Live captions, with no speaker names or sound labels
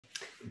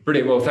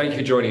Brilliant. Well, thank you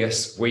for joining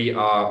us. We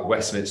are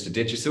Westminster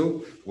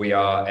Digital. We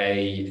are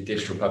a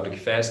digital public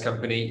affairs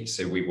company.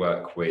 So we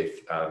work with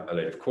a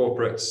load of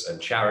corporates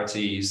and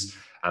charities,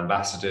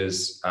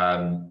 ambassadors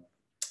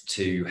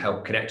to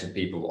help connect with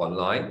people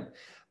online.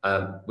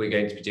 We're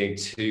going to be doing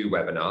two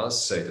webinars.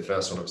 So the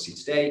first one obviously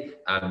today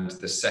and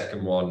the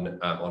second one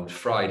on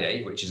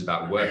Friday, which is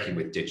about working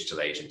with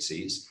digital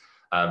agencies.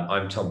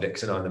 I'm Tom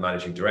Dixon, I'm the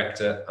Managing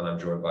Director, and I'm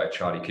joined by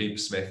Charlie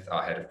Coopersmith,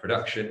 our Head of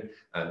Production,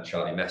 and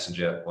Charlie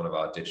Messenger, one of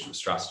our digital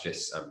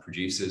strategists and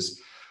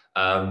producers.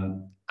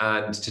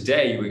 And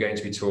today we're going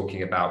to be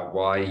talking about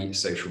why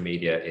social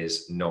media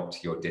is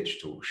not your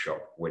digital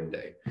shop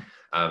window.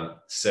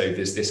 So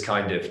there's this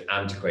kind of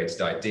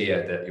antiquated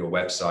idea that your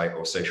website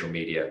or social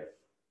media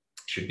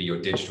should be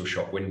your digital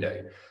shop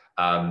window.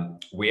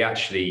 We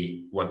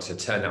actually want to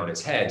turn that on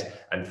its head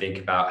and think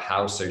about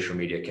how social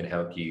media can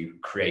help you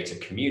create a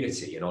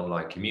community, an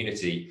online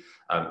community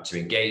to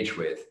engage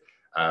with,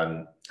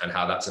 and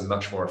how that's a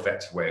much more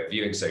effective way of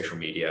viewing social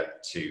media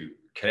to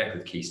connect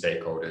with key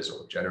stakeholders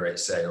or generate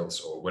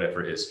sales or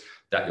whatever it is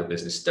that your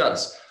business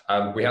does.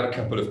 We have a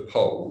couple of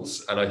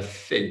polls, and I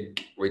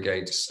think we're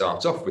going to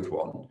start off with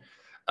one.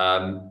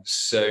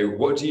 So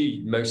what do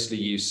you mostly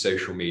use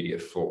social media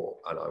for?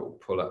 And I will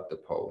pull up the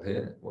poll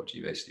here. What do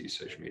you mostly use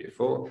social media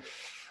for?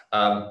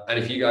 And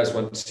if you guys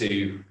want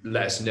to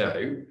let us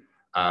know,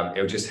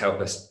 it'll just help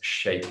us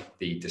shape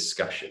the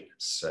discussion.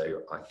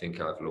 So I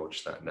think I've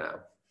launched that now.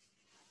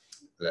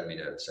 Let me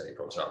know if there's any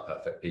problems. Oh,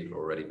 perfect. People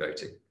are already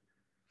voting.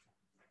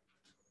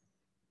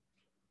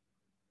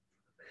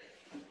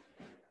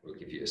 We'll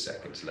give you a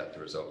second to let the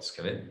results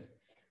come in.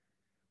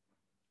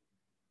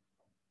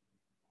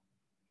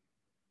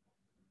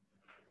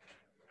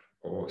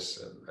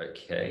 Awesome.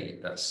 Okay,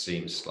 that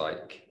seems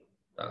like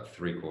about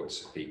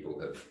 3/4 of people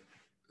have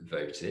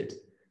voted.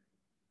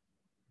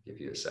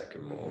 Give you a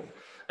second more.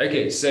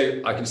 Okay,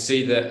 so I can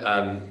see that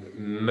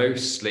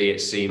mostly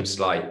it seems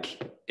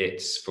like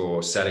it's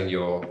for selling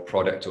your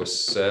product or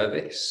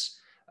service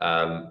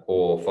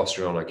or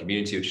fostering an online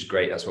community, which is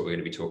great. That's what we're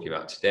going to be talking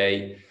about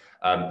today.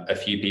 A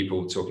few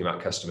people talking about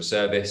customer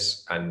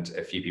service and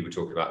a few people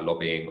talking about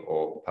lobbying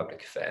or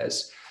public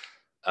affairs.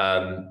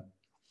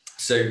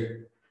 So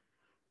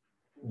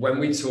when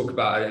we talk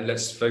about,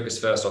 let's focus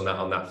first on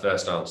that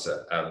first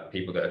answer,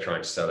 people that are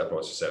trying to sell their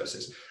products or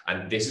services.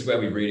 And this is where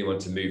we really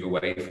want to move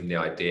away from the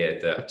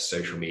idea that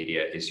social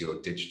media is your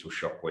digital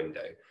shop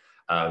window,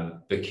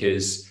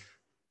 because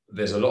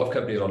there's a lot of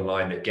companies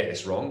online that get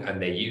this wrong,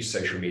 and they use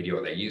social media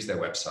or they use their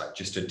website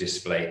just to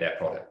display their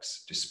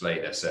products, display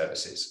their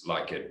services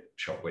like a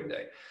shop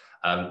window.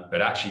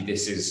 But actually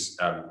this is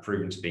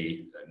proven to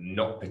be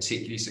not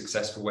particularly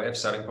successful way of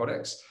selling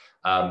products.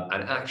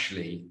 And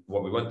actually,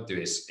 what we want to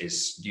do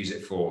is use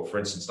it for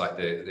instance, like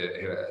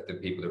the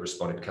people that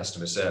responded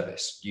customer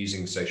service.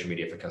 Using social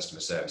media for customer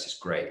service is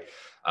great.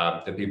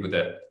 The people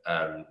that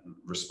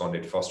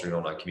responded fostering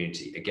online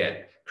community,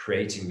 again,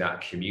 creating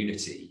that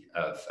community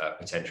of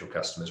potential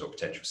customers or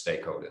potential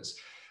stakeholders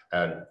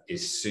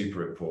is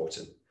super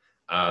important.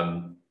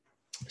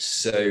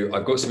 So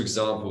I've got some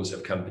examples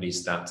of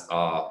companies that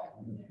are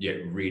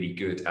really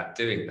good at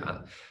doing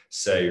that.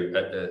 So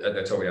at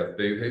the top we have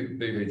Boohoo.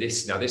 Boohoo,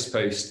 this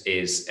post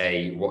is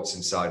a what's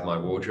inside my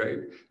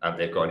wardrobe.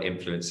 They've got an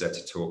influencer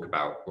to talk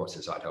about what's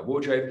inside her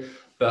wardrobe,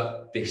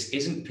 but this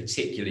isn't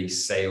particularly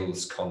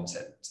sales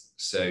content.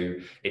 So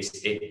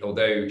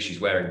although she's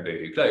wearing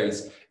Boohoo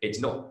clothes, it's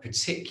not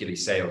particularly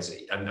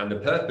salesy. And the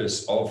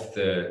purpose of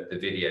the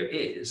video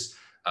is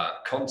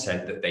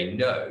content that they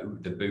know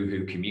the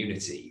Boohoo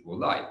community will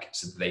like.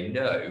 So they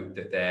know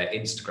that their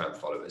Instagram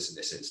followers, in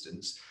this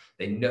instance,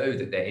 they know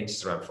that their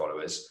Instagram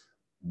followers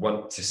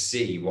want to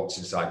see what's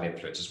inside an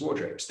influencer's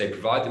wardrobe. So they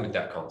provide them with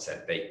that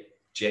content. They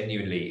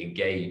genuinely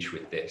engage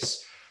with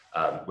this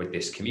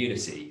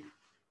community.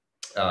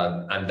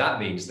 And that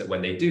means that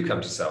when they do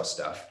come to sell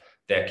stuff,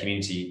 their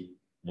community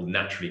will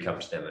naturally come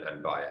to them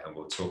and buy it. And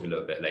we'll talk a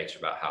little bit later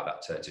about how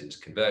that turns into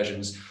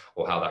conversions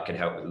or how that can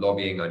help with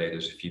lobbying. I know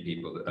there's a few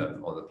people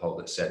on the poll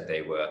that said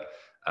they were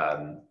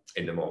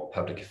in the more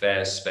public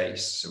affairs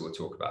space. So we'll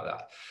talk about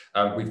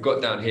that. We've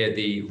got down here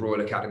the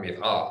Royal Academy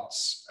of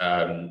Arts.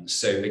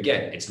 So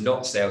again, it's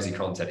not salesy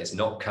content. It's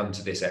not come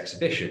to this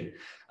exhibition,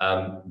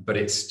 but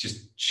it's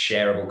just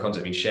shareable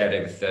content. It's been shared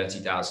over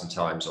 30,000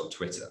 times on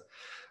Twitter.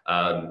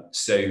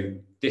 So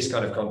this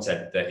kind of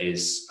content that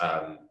is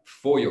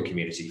for your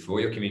community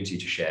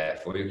to share,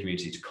 for your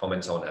community to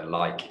comment on and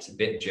like, it's a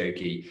bit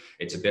jokey,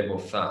 it's a bit more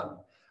fun,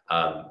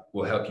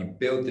 will help you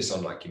build this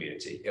online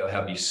community. It'll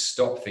help you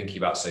stop thinking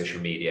about social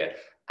media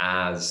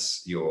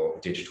as your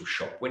digital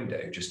shop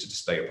window, just to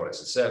display your products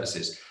and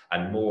services,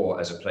 and more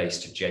as a place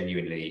to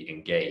genuinely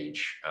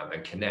engage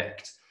and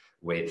connect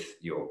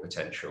with your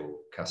potential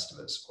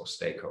customers or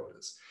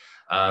stakeholders.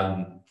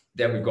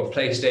 Then we've got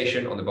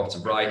PlayStation on the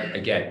bottom right.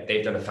 Again,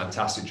 they've done a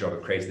fantastic job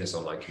of creating this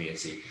online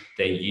community.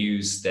 They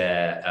use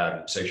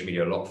their social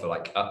media a lot for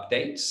like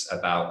updates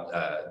about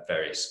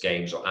various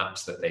games or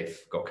apps that they've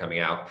got coming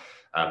out.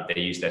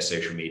 They use their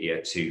social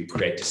media to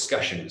create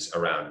discussions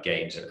around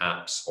games and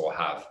apps, or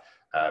have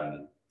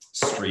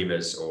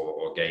streamers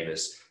or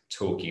gamers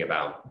talking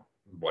about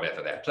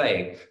whatever they're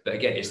playing. But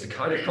again, it's the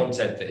kind of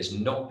content that is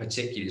not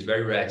particularly, it's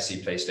very rare to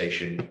see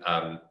PlayStation,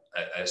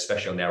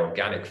 especially on their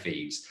organic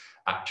feeds,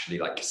 actually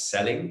like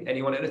selling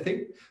anyone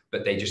anything,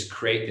 but they just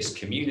create this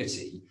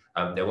community.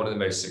 They're one of the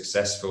most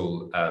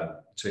successful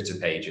Twitter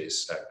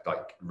pages,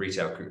 like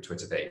retail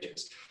Twitter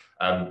pages,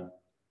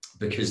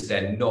 because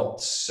they're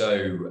not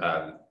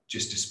so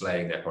just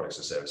displaying their products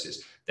and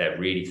services. They're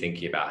really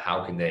thinking about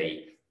how can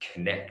they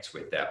connect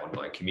with their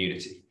online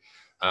community.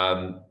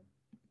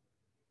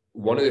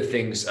 One of the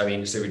things, I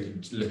mean, so we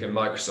look at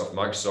Microsoft.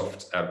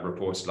 Microsoft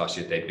reported last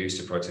year they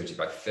boosted productivity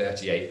by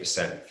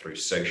 38% through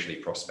socially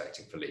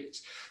prospecting for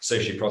leads.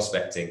 Socially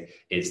prospecting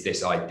is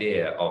this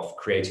idea of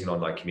creating an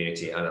online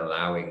community and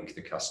allowing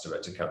the customer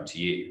to come to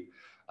you.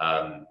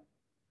 And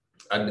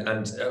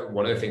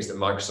one of the things that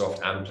Microsoft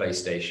and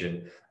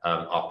PlayStation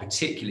are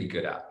particularly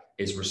good at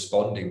is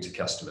responding to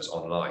customers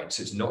online.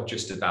 So it's not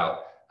just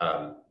about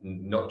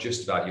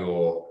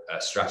your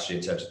strategy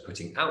in terms of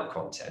putting out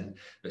content,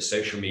 but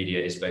social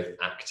media is both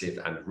active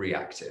and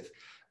reactive.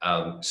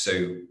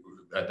 So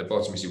at the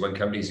bottom, you see when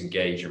companies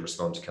engage and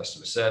respond to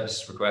customer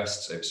service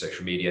requests over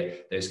social media,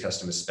 those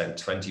customers spend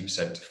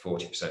 20% to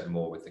 40%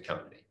 more with the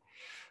company.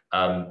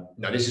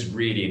 Now, this is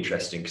really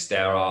interesting because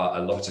there are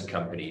a lot of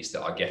companies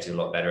that are getting a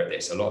lot better at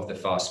this. A lot of the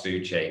fast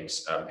food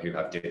chains who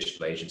have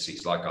digital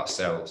agencies like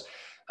ourselves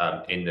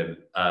in them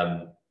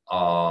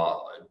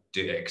are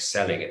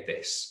excelling at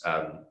this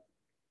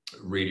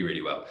really,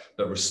 really well.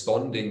 But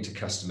responding to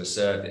customer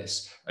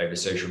service over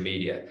social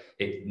media,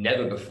 it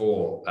never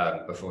before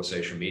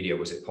social media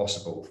was it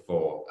possible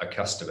for a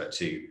customer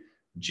to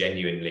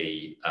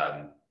genuinely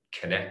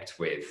connect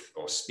with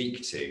or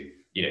speak to,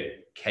 you know,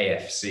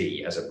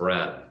 KFC as a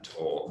brand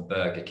or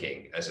Burger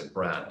King as a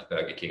brand.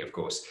 Burger King, of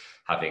course,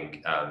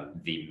 having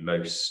the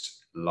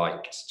most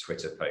liked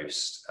Twitter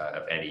post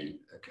of any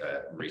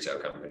retail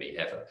company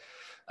ever.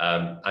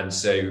 And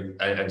so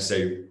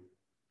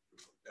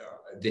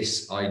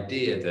this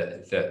idea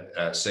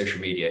that social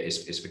media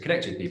is for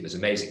connecting with people is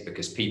amazing,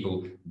 because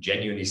people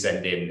genuinely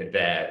send in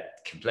their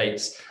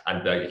complaints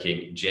and Burger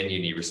King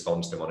genuinely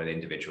responds to them on an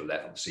individual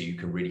level. So you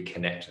can really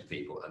connect with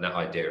people. And that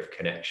idea of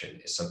connection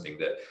is something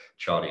that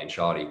Charlie and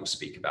Charlie will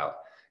speak about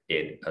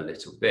in a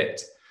little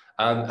bit.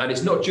 And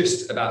it's not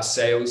just about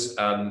sales.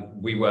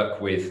 We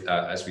work with,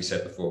 as we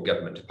said before,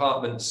 government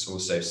departments,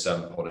 also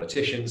some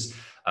politicians,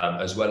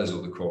 as well as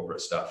all the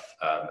corporate stuff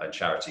and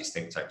charities,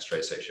 think tanks,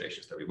 trade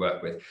associations that we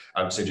work with.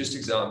 So just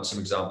some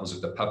examples of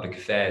the public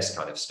affairs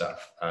kind of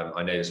stuff.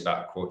 I know there's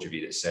about a quarter of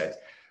you that said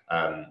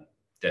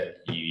that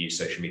you use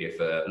social media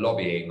for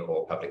lobbying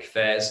or public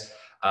affairs.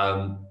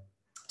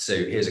 So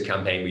here's a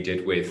campaign we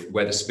did with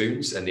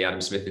Wetherspoons and the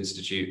Adam Smith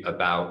Institute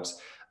about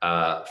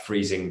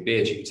freezing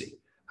beer duty.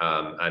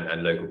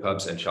 And local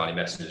pubs, and Charlie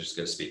Messenger is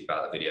going to speak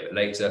about that video a bit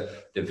later.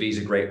 The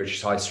Visa Great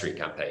British High Street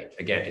campaign.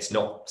 Again, it's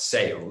not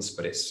sales,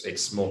 but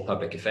it's more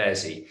public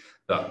affairsy.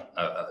 But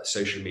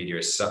social media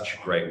is such a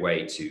great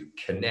way to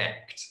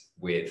connect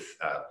with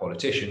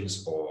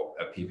politicians or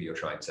people you're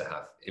trying to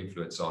have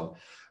influence on.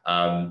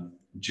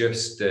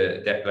 Just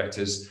the debt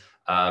collectors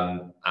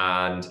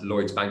and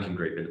Lloyd's Banking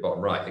Group in the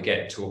bottom right.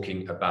 Again,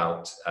 talking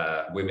about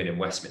women in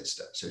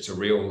Westminster. So it's a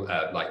real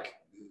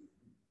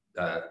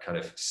kind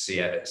of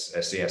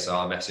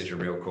CSR message, a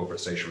real corporate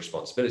social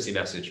responsibility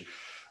message.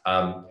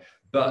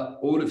 But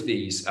all of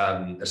these,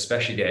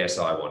 especially the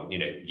ASI one, you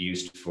know,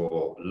 used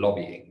for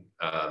lobbying.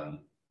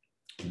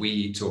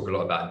 We talk a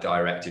lot about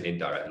direct and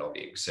indirect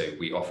lobbying. So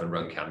we often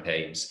run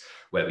campaigns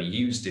where we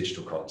use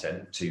digital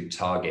content to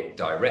target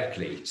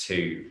directly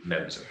to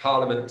members of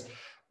parliament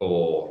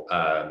or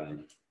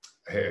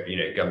you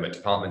know, government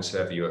departments,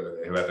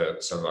 whoever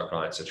some of our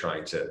clients are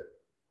trying to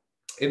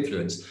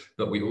influence.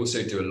 But we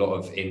also do a lot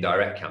of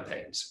indirect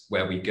campaigns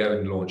where we go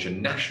and launch a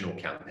national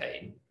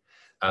campaign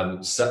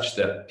such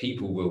that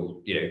people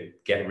will, you know,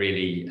 get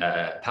really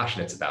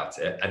passionate about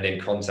it and then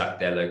contact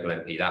their local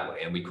MP that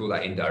way. And we call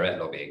that indirect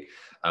lobbying.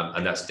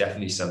 And that's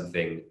definitely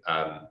something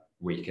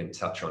we can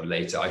touch on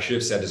later. I should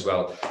have said as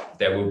well,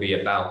 there will be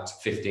about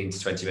 15 to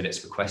 20 minutes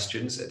for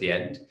questions at the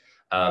end.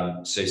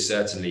 So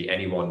certainly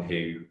anyone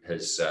who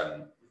has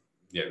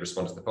you know,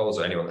 responded to the polls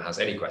or anyone that has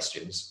any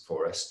questions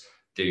for us,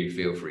 do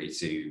feel free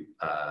to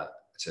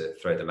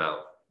throw them out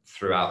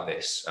throughout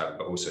this,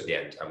 but also at the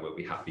end, and we'll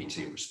be happy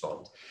to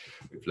respond.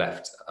 We've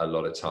left a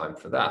lot of time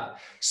for that.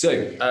 So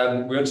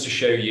we wanted to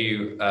show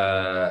you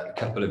a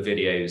couple of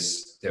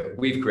videos that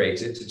we've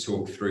created to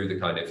talk through the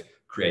kind of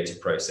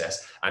creative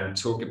process and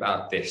talk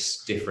about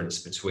this difference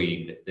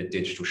between the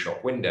digital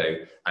shop window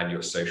and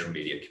your social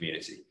media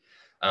community.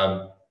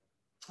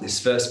 This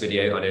first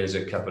video, I know there's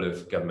a couple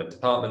of government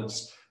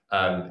departments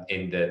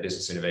in the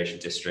Business Innovation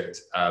District.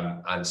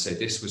 And so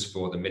this was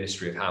for the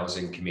Ministry of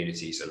Housing,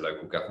 Communities and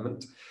Local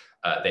Government.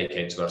 They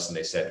came to us and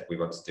they said, we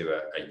want to do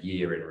a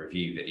year in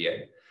review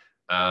video.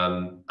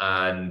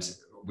 And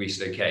we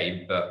said,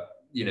 okay, but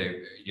you know,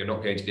 you're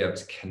not going to be able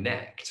to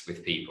connect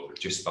with people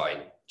just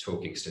by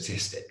talking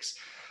statistics.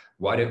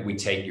 Why don't we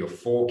take your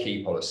 4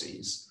 key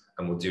policies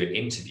and we'll do an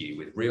interview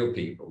with real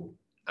people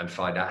and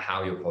find out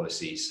how your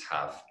policies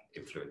have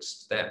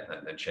influenced them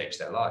and changed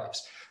their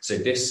lives. So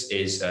this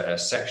is a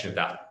section of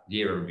that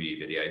year in review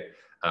video.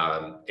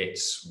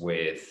 It's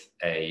with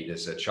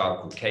there's a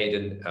child called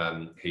Caden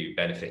who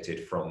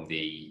benefited from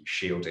the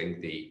shielding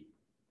the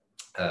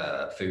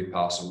food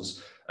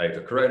parcels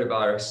over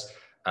coronavirus.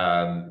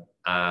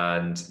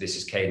 And this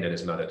is Caden and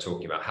his mother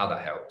talking about how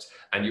that helped.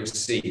 And you'll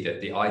see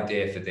that the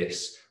idea for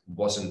this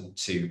wasn't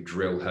to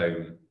drill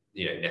home,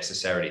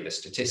 necessarily the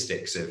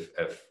statistics of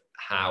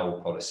how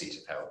policies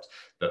have helped,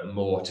 but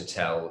more to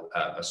tell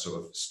a sort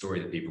of story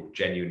that people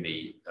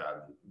genuinely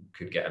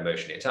could get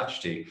emotionally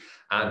attached to,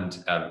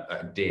 and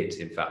did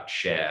in fact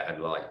share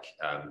and like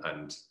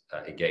and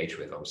engage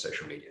with on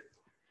social media.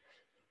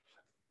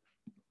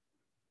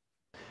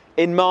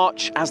 In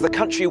March, as the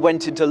country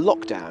went into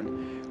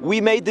lockdown, we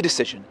made the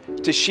decision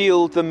to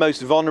shield the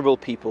most vulnerable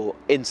people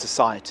in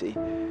society,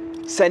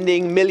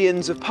 sending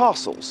millions of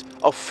parcels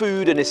of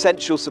food and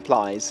essential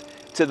supplies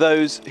to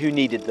those who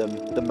needed them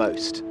the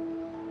most.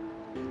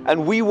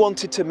 And we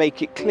wanted to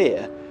make it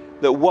clear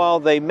that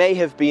while they may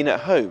have been at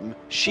home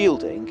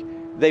shielding,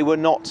 they were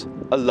not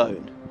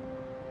alone.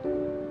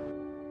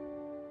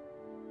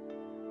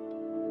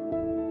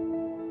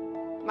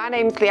 My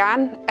name's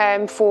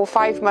Leanne. For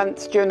 5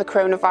 months during the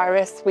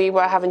coronavirus, we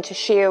were having to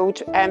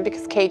shield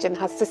because Caden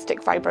has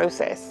cystic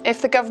fibrosis.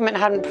 If the government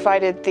hadn't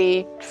provided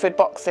the food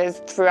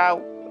boxes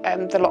throughout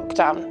the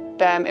lockdown,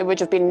 it would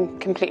have been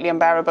completely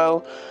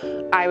unbearable.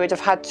 I would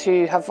have had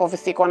to have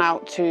obviously gone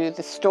out to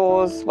the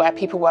stores where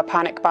people were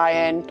panic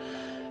buying,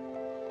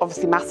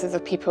 obviously masses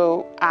of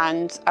people,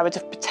 and I would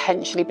have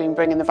potentially been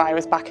bringing the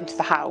virus back into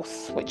the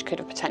house, which could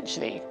have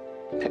potentially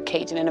put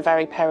Caden in a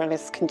very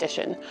perilous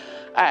condition.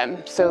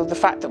 So the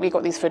fact that we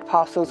got these food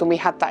parcels and we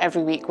had that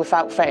every week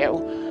without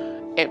fail,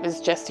 it was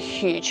just a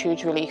huge,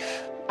 huge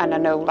relief. And I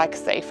know, like I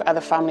say, for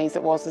other families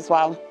it was as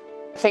well.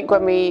 I think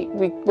when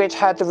we'd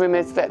heard the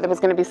rumours that there was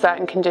going to be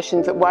certain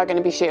conditions that were going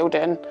to be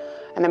shielding,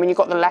 and then when you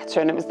got the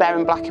letter and it was there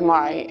in black and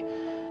white,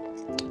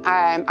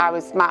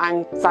 my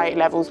anxiety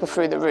levels were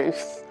through the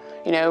roof.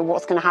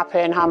 What's going to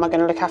happen? How am I going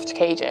to look after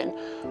Caden?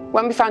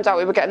 When we found out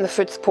we were getting the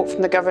food support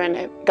from the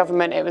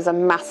government, it was a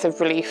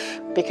massive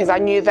relief, because I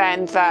knew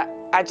then that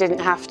I didn't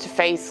have to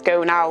face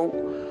going out.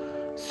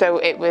 So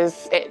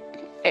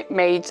it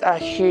made a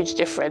huge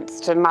difference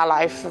to my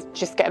life of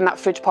just getting that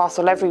food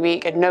parcel every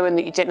week and knowing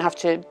that you didn't have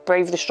to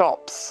brave the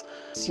shops.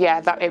 So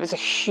yeah, it was a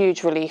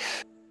huge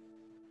relief.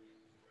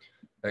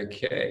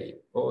 Okay,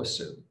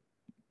 awesome.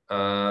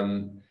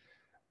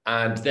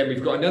 And then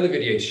we've got another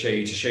video to show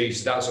you.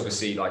 So that's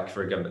obviously like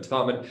for a government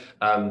department.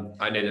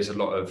 I know there's a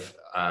lot of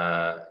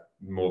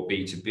more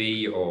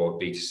B2B or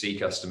B2C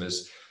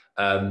customers.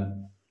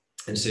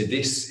 And so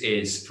this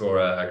is for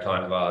a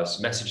client of ours,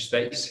 Message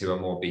Space, who are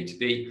more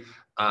B2B.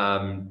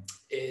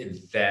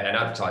 They're an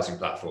advertising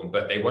platform,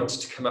 but they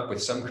wanted to come up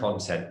with some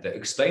content that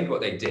explained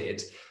what they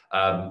did.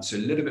 So a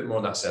little bit more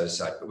on that service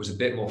side, but was a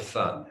bit more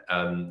fun.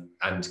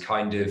 And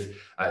kind of,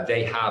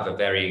 they have a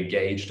very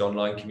engaged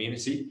online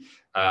community.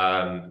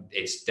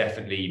 It's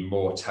definitely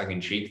more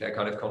tongue-in-cheek, that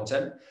kind of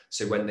content.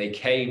 So when they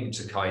came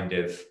to kind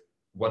of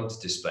want to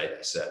display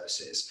their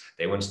services,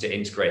 they wanted to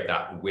integrate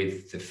that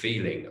with the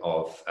feeling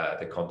of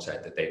the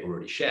content that they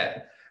already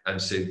share.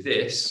 And so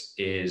this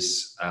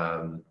is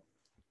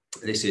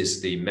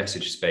the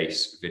Message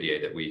Space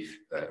video that we've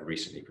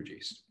recently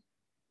produced.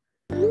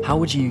 How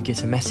would you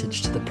get a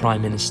message to the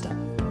Prime Minister?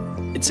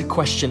 It's a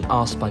question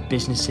asked by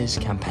businesses,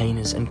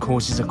 campaigners and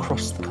causes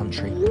across the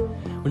country.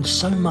 When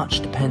so much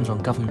depends on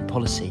government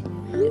policy,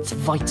 it's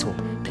vital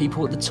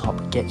people at the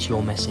top get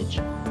your message.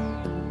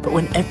 But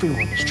when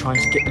everyone is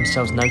trying to get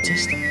themselves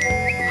noticed,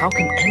 how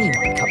can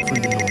anyone cut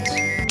through the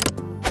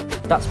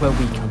noise? That's where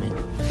we come in.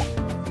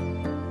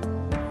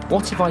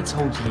 What if I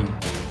told you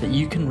that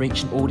you can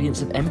reach an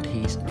audience of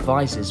MPs,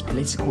 advisors,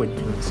 political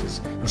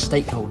influencers and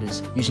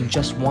stakeholders using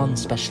just one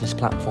specialist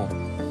platform?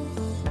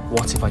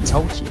 What if I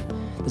told you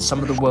that some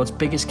of the world's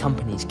biggest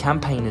companies,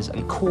 campaigners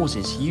and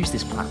causes use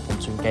this platform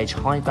to engage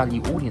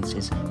high-value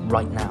audiences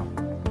right now?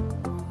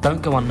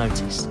 Don't go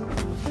unnoticed.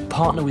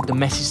 Partner with the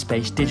Message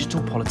Space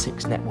Digital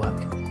Politics Network.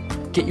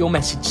 Get your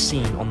message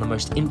seen on the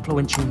most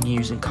influential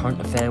news and current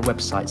affair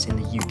websites in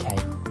the UK.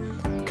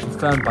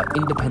 Confirmed by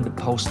independent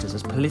pollsters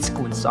as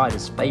political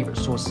insiders' favourite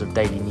sources of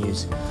daily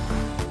news.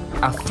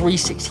 Our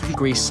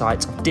 360-degree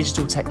site of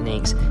digital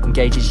techniques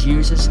engages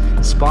users,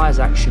 inspires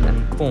action and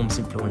informs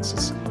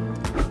influencers.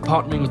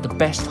 Partnering with the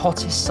best,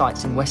 hottest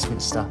sites in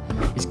Westminster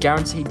is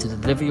guaranteed to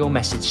deliver your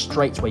message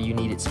straight where you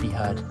need it to be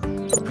heard.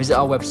 Visit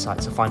our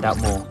website to find out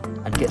more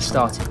and get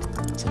started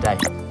today.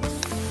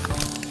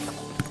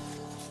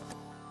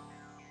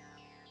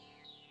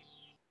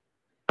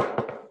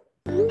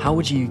 How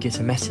would you get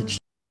a message?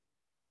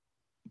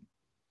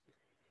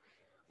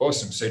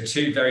 Awesome. So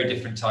two very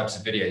different types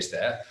of videos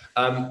there.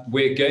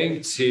 We're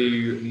going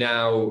to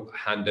now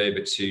hand over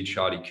to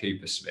Charlie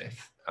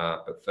Cooper-Smith.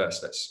 But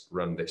first, let's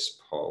run this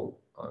poll.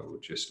 I will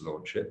just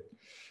launch it.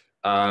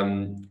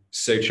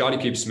 So Charlie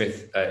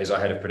Cooper-Smith is our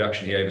head of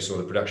production. He oversaw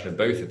the production of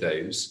both of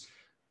those.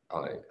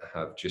 I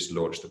have just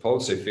launched the poll,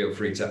 so feel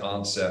free to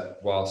answer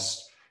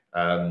whilst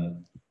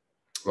I'm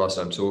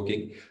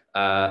talking.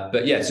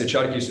 But yeah, so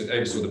Charlie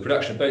oversaw the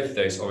production of both of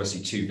those,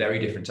 obviously two very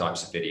different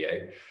types of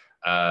video.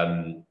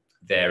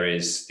 There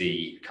is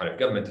the kind of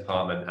government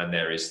department and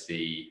there is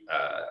the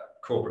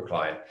corporate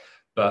client,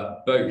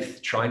 but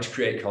both trying to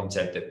create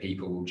content that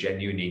people will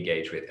genuinely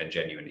engage with and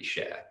genuinely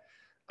share.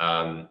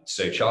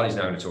 So Charlie's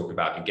now going to talk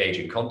about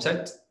engaging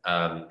content,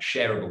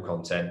 shareable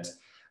content,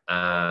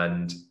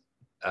 and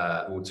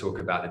we'll talk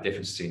about the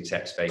difference between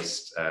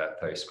text-based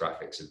posts,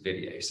 graphics, and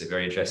video. So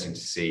very interesting to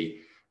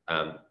see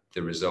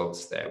the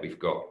results there. We've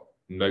got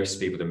most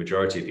people, the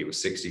majority of people,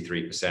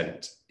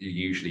 63%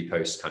 usually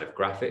post kind of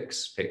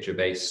graphics,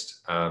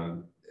 picture-based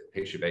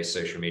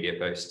social media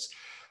posts.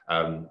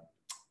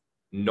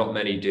 Not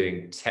many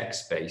doing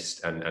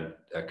text-based, and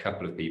a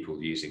couple of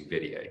people using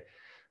video.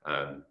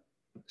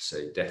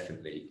 So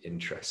definitely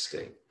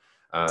interesting.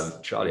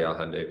 Charlie, I'll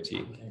hand over to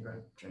you. Okay,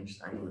 great. Change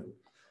the angle.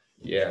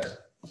 Yeah.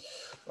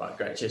 Right,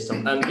 great. Cheers,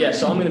 Tom. Yeah,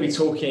 so I'm going to be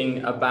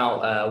talking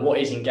about what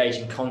is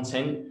engaging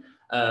content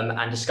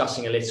and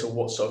discussing a little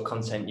what sort of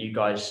content you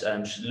guys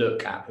should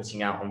look at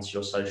putting out onto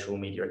your social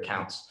media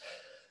accounts.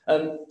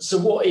 So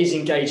what is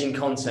engaging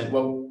content?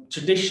 Well,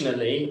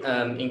 traditionally,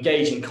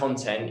 engaging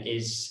content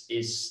is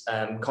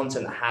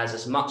content that has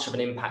as much of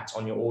an impact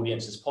on your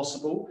audience as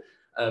possible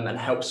and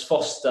helps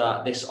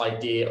foster this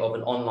idea of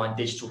an online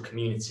digital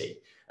community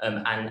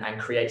and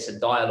creates a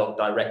dialogue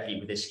directly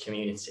with this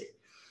community.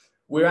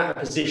 We're at a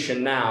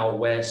position now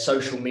where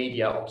social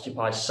media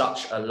occupies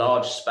such a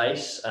large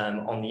space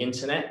on the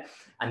internet,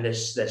 and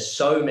there's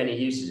so many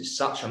users, it's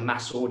such a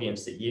mass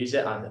audience that use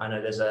it. I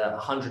know there's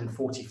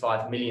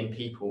 145 million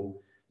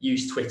people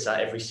use Twitter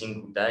every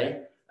single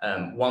day.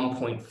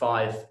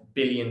 1.5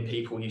 billion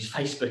people use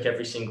Facebook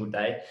every single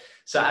day.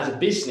 So as a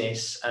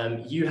business,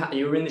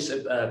 you're in this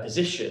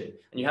position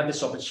and you have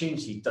this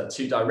opportunity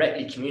to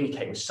directly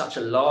communicate with such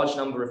a large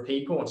number of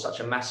people on such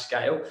a mass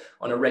scale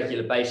on a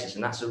regular basis.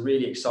 And that's a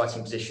really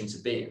exciting position to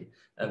be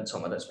in.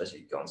 Tom, I don't suppose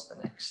you could go on to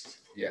the next.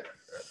 Yeah,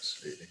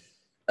 absolutely.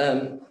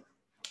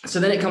 So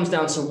then it comes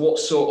down to what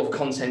sort of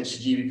content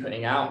should you be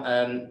putting out?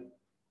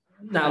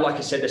 Now, like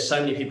I said, there's so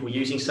many people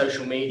using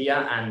social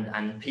media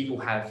and people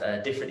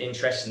have different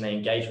interests and they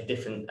engage with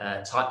different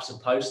types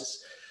of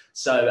posts.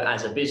 So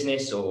as a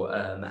business or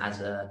as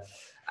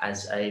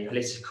a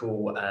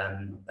political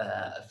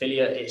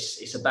affiliate,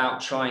 it's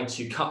about trying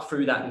to cut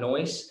through that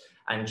noise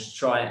and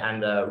try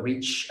and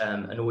reach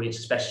an audience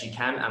as best you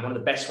can. And one of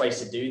the best ways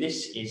to do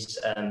this is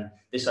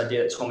this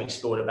idea that Tom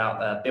explored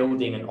about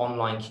building an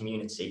online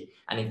community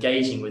and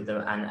engaging with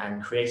them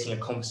and creating a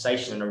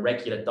conversation and a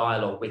regular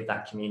dialogue with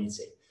that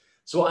community.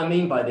 So what I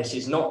mean by this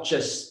is not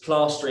just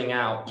plastering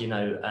out,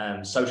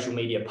 social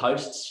media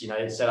posts, say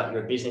like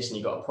you're a business and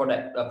you've got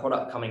a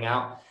product coming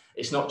out.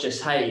 It's not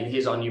just, hey,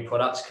 here's our new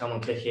product, come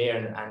and click here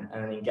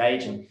and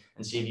engage and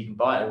see if you can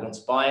buy it or want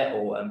to buy it.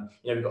 Or,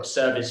 we've got a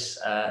service,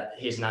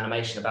 here's an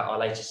animation about our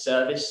latest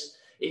service.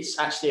 It's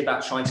actually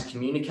about trying to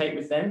communicate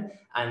with them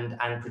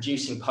and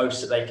producing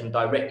posts that they can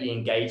directly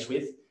engage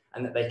with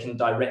and that they can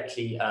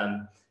directly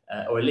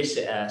or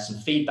elicit some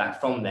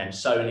feedback from them.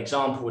 So an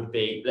example would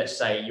be, let's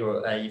say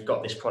you've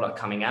got this product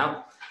coming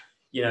out.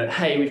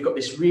 Hey, we've got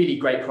this really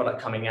great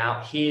product coming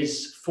out.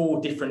 Here's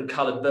 4 different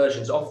colored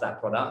versions of that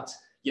product.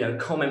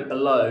 Comment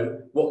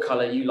below what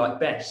color you like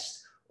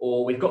best.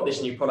 Or we've got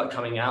this new product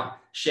coming out.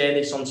 Share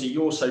this onto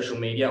your social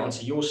media,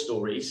 onto your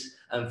stories,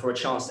 for a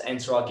chance to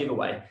enter our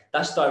giveaway.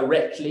 That's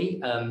directly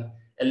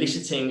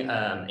eliciting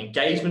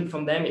engagement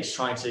from them. It's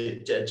trying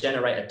to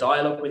generate a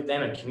dialogue with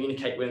them and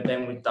communicate with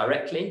them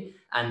directly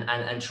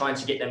and trying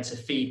to get them to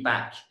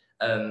feedback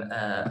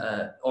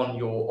on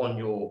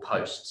your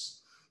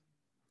posts.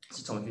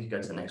 So Tom, if you could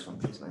go to the next one,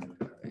 please, mate.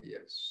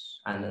 Yes.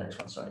 And the next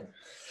one, sorry.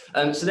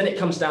 So then it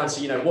comes down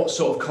to, what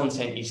sort of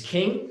content is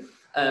king?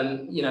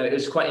 It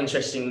was quite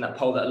interesting in that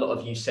poll that a lot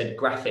of you said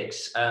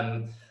graphics.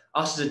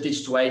 Us as a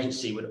digital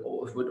agency would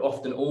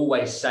often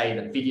always say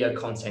that video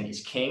content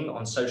is king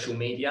on social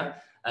media.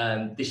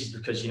 This is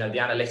because, the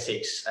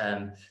analytics,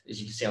 as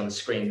you can see on the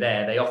screen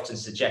there, they often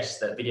suggest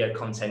that video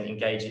content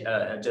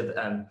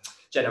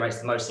generates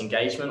the most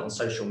engagement on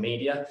social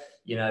media.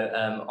 I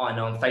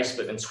know on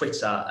Facebook and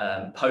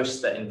Twitter,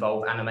 posts that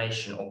involve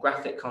animation or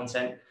graphic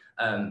content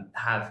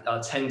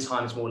are 10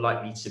 times more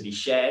likely to be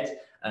shared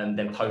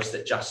than posts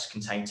that just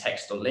contain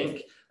text or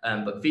link.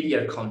 But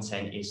video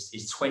content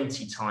is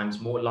 20 times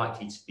more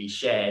likely to be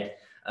shared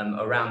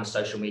around the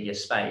social media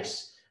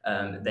space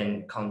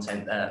than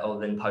content or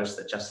than posts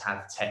that just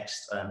have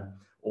text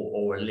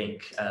or a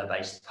link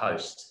based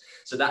post.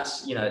 So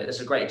that's, it's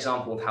a great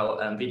example of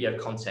how video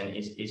content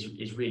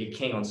is really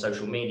king on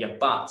social media.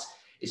 But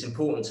it's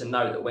important to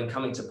note that when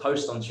coming to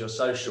post onto your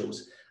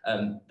socials,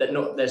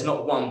 there's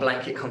not one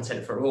blanket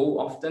content for all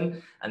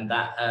often, and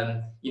that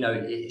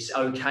it's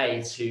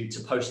okay to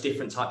post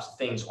different types of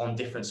things on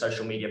different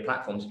social media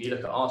platforms. If you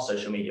look at our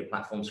social media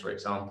platforms, for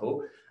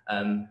example,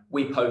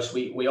 we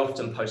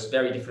often post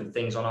very different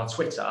things on our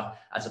Twitter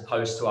as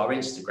opposed to our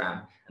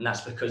Instagram, and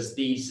that's because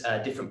these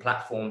different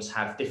platforms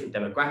have different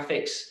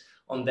demographics.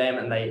 on them,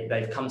 and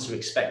they've come to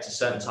expect a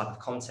certain type of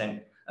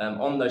content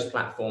on those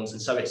platforms.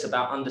 And so it's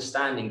about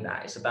understanding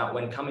that. It's about,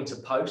 when coming to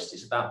post,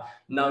 it's about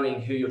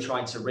knowing who you're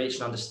trying to reach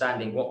and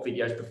understanding what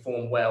videos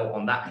perform well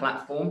on that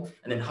platform,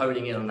 and then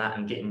honing in on that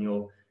and getting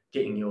your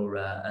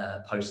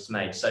posts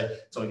made. So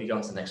Tom, if you go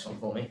on to the next one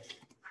for me.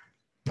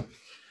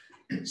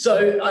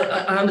 So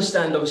I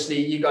understand,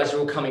 obviously, you guys are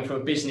all coming from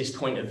a business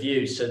point of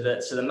view. So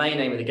the main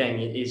aim of the game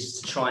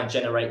is to try and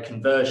generate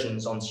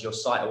conversions onto your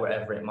site or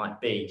wherever it might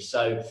be.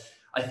 So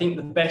I think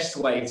the best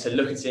way to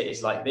look at it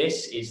is like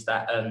this: is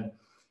that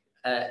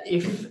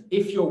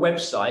if your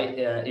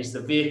website is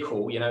the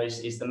vehicle,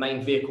 is the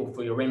main vehicle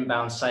for your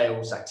inbound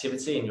sales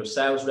activity and your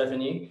sales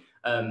revenue,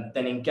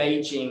 then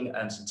engaging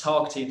some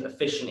targeted,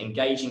 efficient,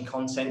 engaging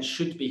content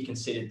should be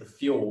considered the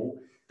fuel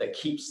that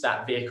keeps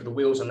that vehicle, the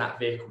wheels on that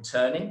vehicle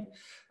turning.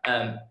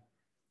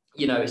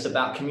 It's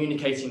about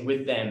communicating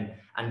with them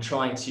and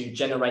trying to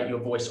generate your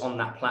voice on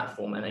that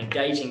platform, and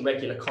engaging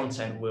regular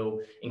content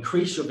will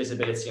increase your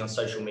visibility on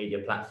social media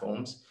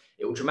platforms.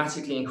 It will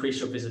dramatically increase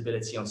your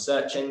visibility on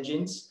search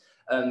engines,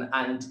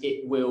 and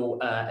it will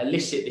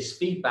elicit this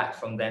feedback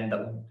from them that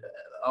will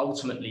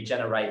ultimately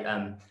generate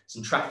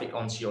some traffic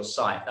onto your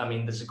site. I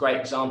mean, there's a great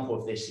example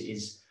of this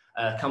is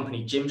a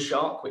company,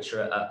 Gymshark, which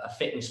are a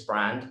fitness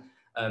brand.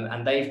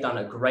 And they've done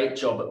a great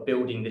job at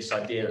building this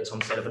idea that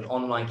Tom said of an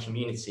online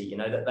community,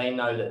 that they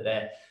know that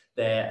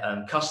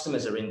their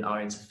customers are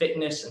into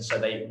fitness. And so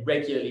they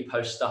regularly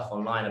post stuff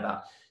online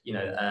about,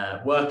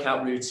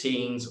 workout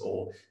routines,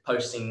 or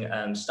posting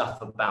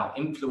stuff about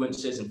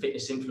influencers and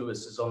fitness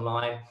influencers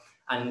online.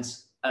 And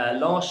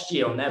last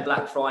year on their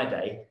Black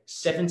Friday,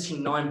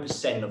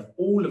 79% of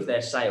all of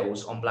their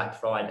sales on Black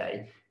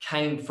Friday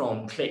came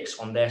from clicks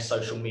on their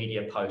social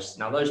media posts.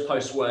 Now, those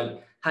posts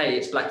weren't, hey,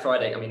 it's Black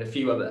Friday. I mean, a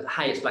few of it,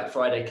 hey, it's Black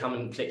Friday, come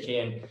and click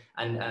here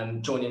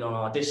and join in on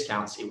our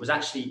discounts. It was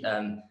actually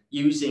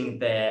using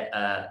their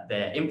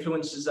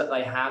influencers that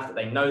they have, that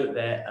they know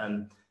that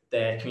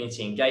their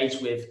community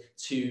engaged with,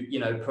 to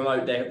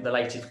promote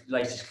the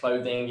latest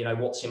clothing,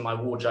 what's in my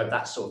wardrobe,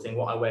 that sort of thing,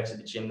 what I wear to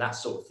the gym, that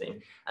sort of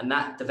thing. And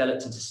that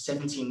developed into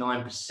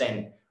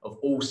 79% of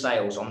all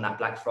sales on that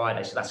Black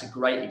Friday. So that's a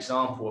great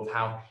example of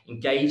how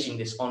engaging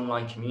this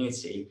online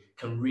community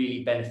can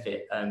really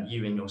benefit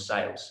you in your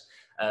sales.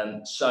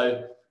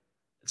 So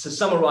to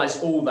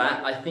summarize all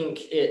that, I think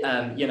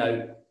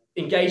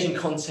engaging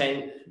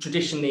content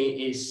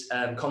traditionally is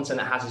content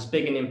that has as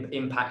big an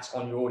impact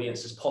on your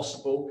audience as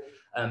possible.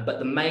 But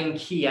the main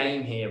key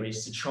aim here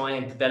is to try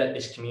and develop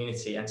this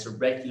community, and to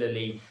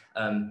regularly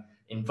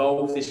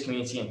involve this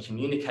community and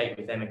communicate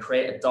with them and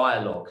create a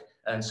dialogue.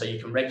 And so you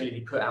can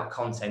regularly put out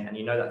content,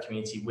 and that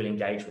community will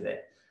engage with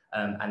it.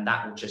 And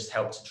that will just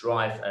help to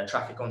drive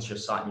traffic onto your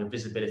site and your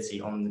visibility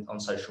on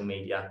social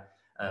media.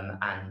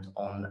 And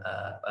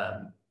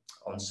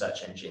on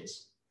search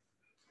engines.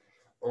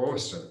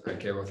 Awesome.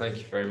 Okay, well, thank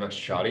you very much,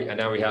 Charlie. And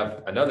now we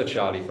have another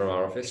Charlie from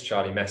our office,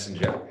 Charlie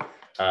Messenger,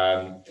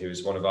 who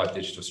is one of our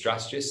digital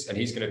strategists, and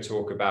he's going to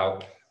talk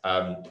about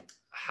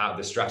how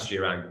the strategy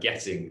around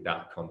getting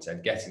that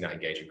content, getting that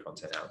engaging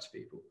content out to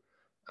people.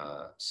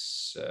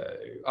 So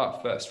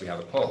up first, we have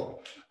a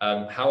poll.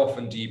 How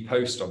often do you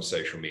post on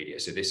social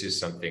media? So this is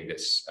something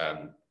that's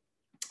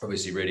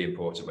obviously really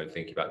important when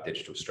thinking about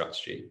digital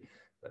strategy.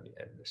 Let me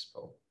end this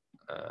poll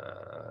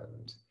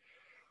and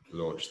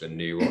launch the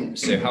new one.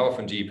 So how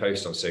often do you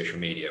post on social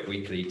media?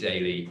 Weekly,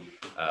 daily,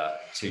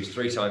 2 to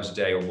 3 times a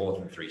day, or more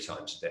than 3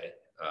 times a day?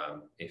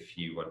 If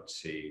you want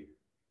to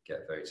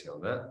get voting on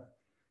that.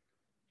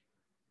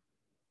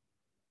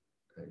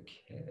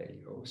 Okay,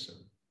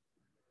 awesome.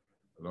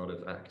 A lot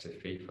of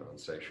active people on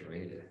social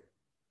media.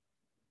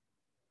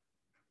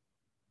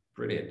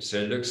 Brilliant.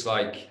 So it looks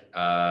like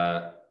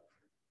a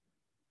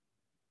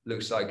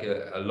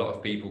lot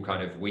of people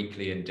kind of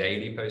weekly and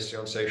daily posting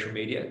on social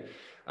media,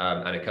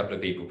 and a couple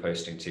of people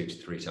posting 2 to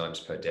 3 times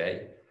per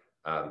day,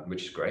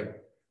 which is great,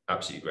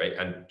 absolutely great.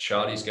 And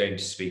Charlie's going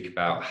to speak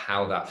about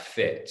how that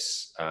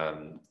fits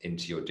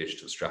into your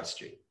digital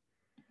strategy.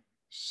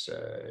 So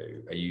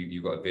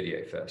you got a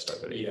video first, I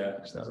believe.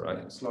 Yeah, is that right?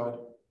 Next slide.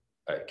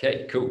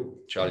 Okay, cool.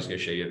 Charlie's going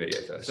to show you a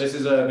video first. So this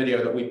is a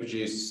video that we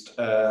produced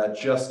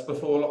just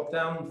before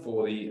lockdown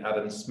for the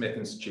Adam Smith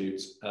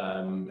Institute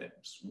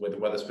with the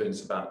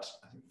Wetherspoons about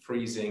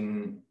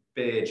freezing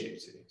beer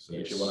duty. So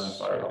if you want to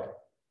fire it up.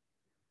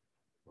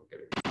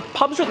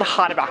 Pubs are at the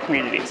heart of our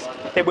communities.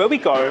 They're where we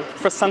go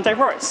for a Sunday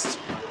roast,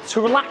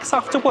 to relax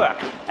after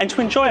work and to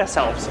enjoy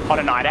ourselves on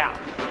a night out.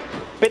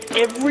 But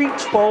every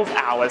 12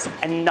 hours,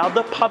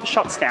 another pub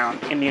shuts down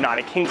in the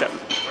United Kingdom.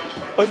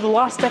 Over the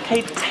last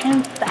decade,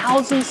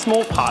 10,000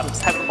 small pubs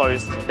have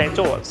closed their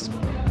doors.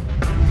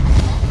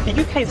 The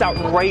UK's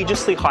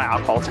outrageously high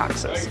alcohol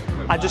taxes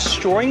are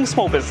destroying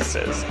small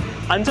businesses,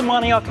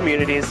 undermining our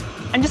communities,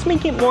 and just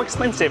making it more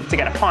expensive to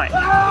get a pint.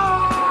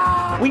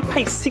 We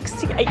pay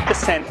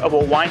 68% of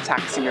all wine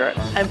tax in Europe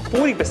and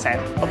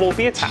 40% of all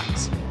beer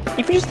tax.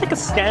 If you just take a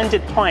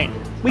standard pint,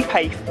 we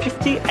pay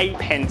 58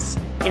 pence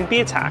in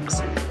beer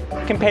tax,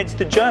 compared to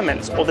the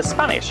Germans or the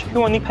Spanish,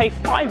 who only pay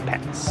 5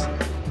 pence.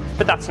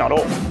 But that's not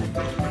all.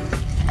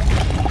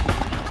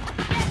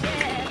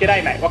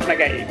 G'day mate, what can I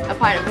get you? A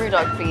pint of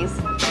Brewdog, please.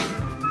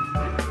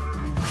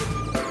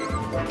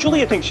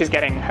 Julia thinks she's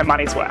getting her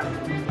money's worth.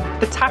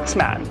 The tax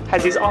man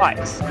has his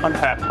eyes on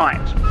her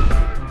pint.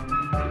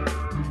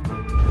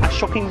 A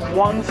shocking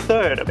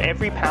 1/3 of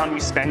every pound you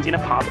spend in a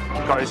pub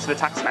goes to the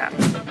tax man.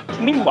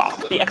 Meanwhile,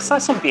 the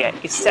excise on beer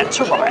is set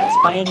to rise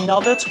by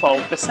another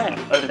 12%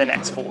 over the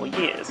next 4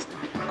 years,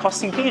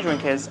 costing beer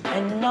drinkers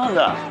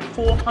another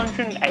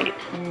 £408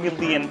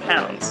 million.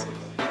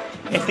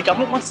 If the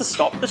government wants to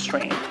stop the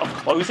stream of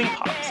closing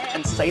pubs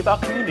and save our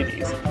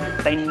communities,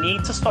 they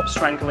need to stop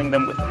strangling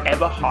them with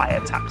ever higher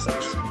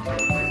taxes.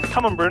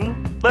 Come on, Britain,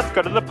 let's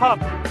go to the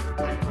pub.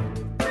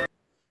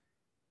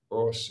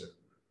 Awesome.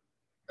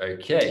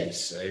 Okay,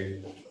 so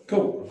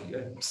Cool.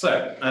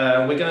 So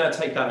we're going to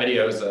take that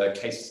video as a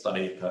case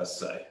study per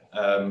se.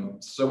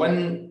 So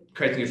when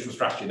creating a digital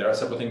strategy, there are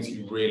several things that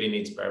you really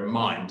need to bear in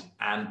mind.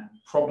 And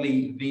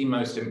probably the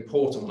most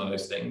important one of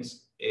those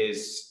things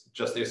is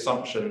just the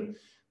assumption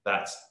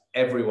that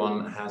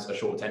everyone has a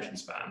short attention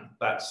span.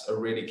 That's a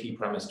really key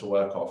premise to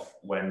work off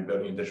when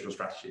building a digital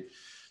strategy.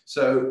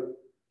 So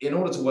in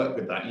order to work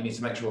with that, you need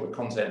to make sure the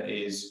content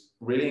is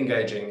really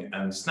engaging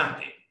and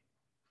snappy.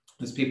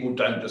 Because people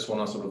don't just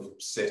want to sort of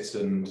sit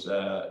and,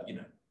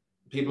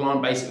 people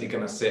aren't basically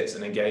going to sit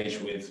and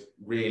engage with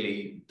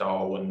really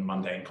dull and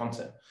mundane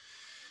content.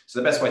 So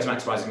the best way to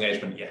maximize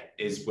engagement,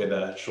 is with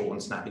a short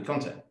and snappy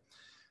content.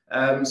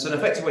 So an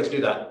effective way to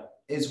do that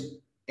is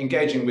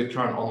engaging with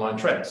current online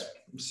trends.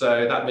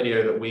 So that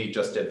video that we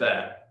just did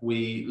there,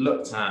 we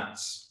looked at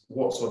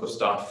what sort of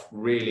stuff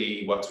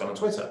really works well on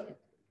Twitter,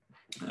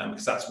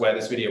 because that's where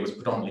this video was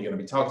predominantly going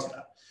to be targeted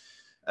at.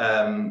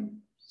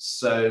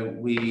 So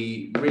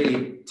we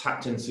really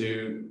tapped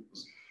into,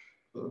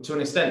 to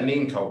an extent,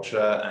 meme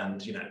culture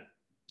and,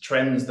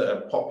 trends that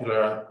are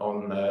popular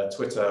on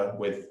Twitter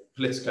with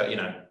political,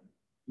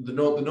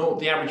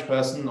 the average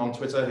person on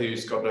Twitter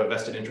who's got a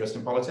vested interest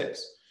in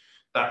politics.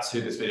 That's who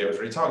this video was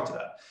really targeted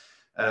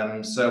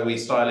at. So we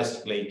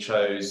stylistically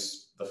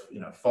chose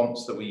the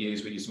fonts that we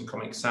use. We use some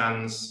Comic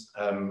Sans.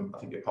 I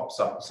think it pops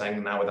up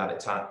saying now with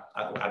added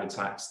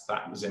tax,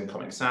 that was in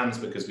Comic Sans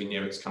because we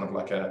knew it's kind of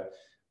like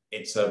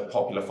it's a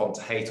popular font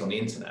to hate on the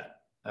internet.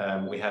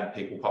 We had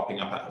people popping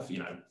up out of,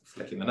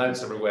 flicking the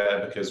notes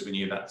everywhere because we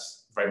knew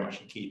that's very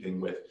much in keeping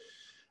with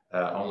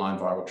online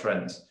viral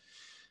trends.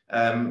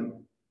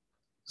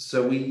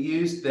 So we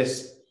used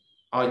this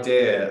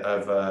idea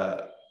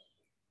of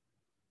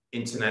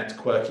internet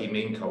quirky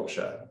meme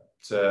culture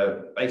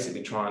to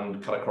basically try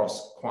and cut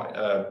across quite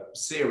a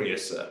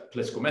serious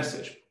political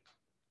message.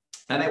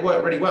 And it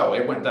worked really well.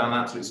 It went down an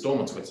absolute storm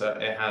on Twitter.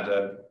 It had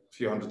a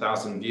few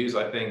 100,000 views,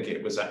 I think.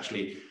 It was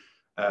actually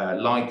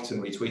liked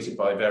and retweeted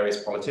by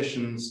various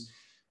politicians,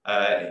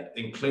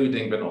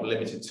 including but not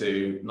limited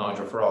to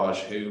Nigel Farage,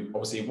 who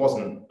obviously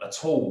wasn't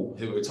at all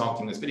who we were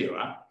targeting this video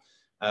at.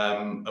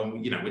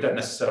 And we don't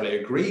necessarily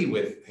agree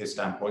with his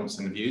standpoints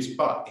and views,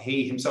 but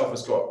he himself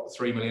has got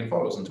 3 million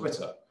followers on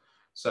Twitter.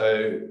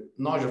 So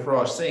Nigel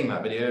Farage seeing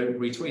that video,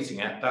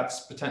 retweeting it,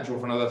 that's potential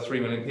for another 3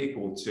 million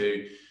people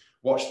to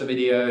watch the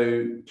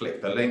video,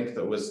 click the link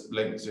that was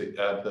linked to,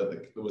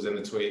 that was in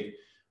the tweet,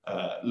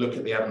 look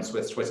at the Adam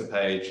Smith's Twitter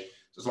page.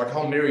 So it's like a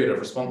whole myriad of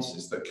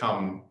responses that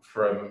come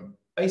from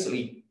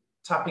basically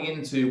tapping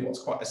into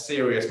what's quite a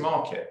serious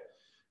market.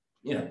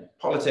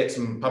 Politics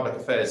and public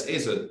affairs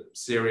is a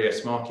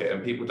serious market,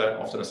 and people don't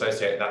often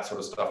associate that sort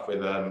of stuff with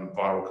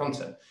viral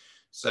content.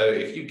 So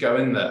if you go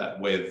in there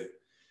with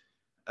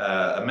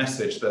a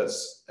message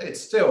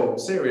it's still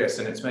serious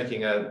and it's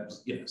making a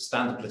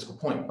standard political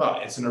point,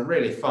 but it's in a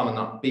really fun and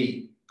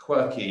upbeat,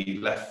 quirky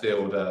left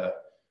field,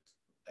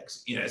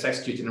 it's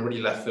executed in a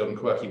really left field and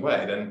quirky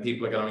way, then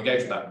people are going to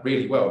engage with that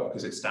really well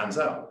because it stands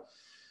out.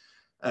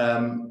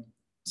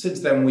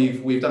 Since then,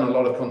 we've done a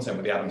lot of content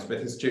with the Adam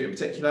Smith Institute in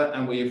particular,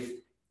 and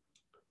we've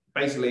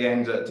basically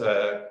aimed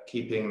at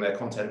keeping their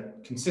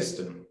content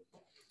consistent,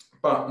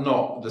 but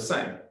not the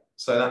same.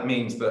 So that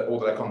means that all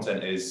their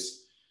content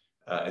is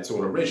it's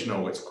all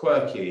original, it's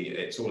quirky,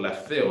 it's all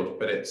left field,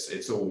 but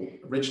it's all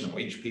original.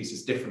 Each piece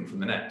is different from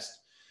the next,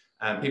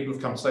 and people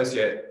have come to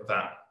associate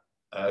that.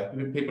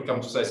 People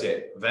come to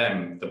associate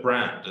them, the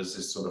brand, as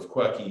this sort of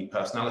quirky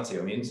personality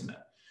on the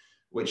internet,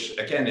 which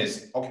again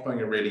is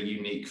occupying a really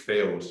unique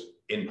field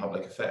in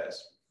public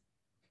affairs.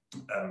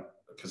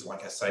 Because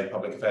like I say,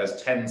 public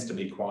affairs tends to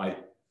be quite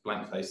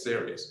blank-faced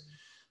serious.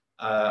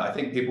 I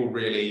think people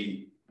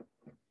really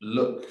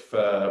look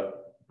for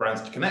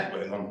brands to connect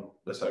with on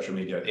the social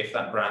media if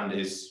that brand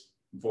is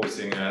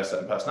voicing a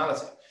certain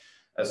personality.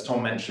 As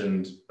Tom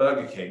mentioned,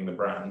 Burger King, the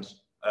brand,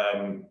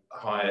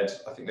 hired,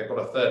 I think they've got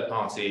a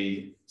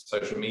third-party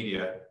social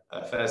media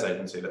affairs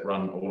agency that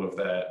run all of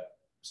their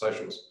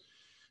socials.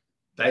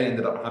 They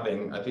ended up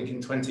having, I think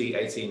in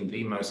 2018,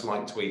 the most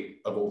liked tweet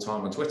of all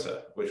time on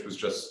Twitter, which was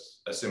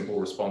just a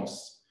simple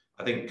response.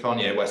 I think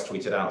Kanye West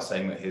tweeted out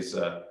saying that his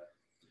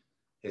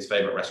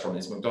favorite restaurant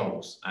is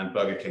McDonald's, and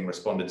Burger King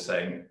responded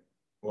saying,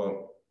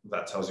 well,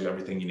 that tells you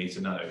everything you need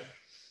to know.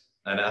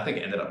 And I think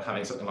it ended up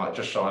having something like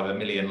just shy of 1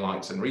 million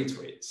likes and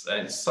retweets.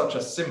 And it's such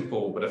a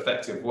simple but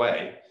effective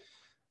way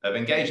of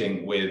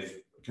engaging with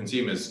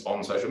consumers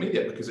on social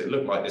media, because it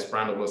looked like this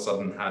brand all of a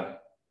sudden had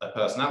a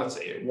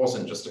personality. It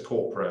wasn't just a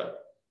corporate,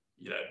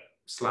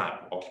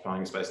 slab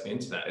occupying space on the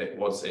internet.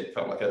 It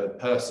felt like a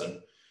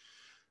person.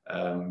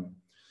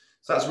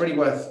 So that's really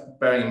worth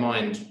bearing in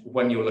mind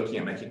when you're looking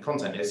at making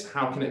content, is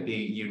how can it be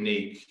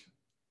unique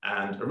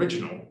and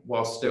original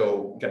while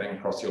still getting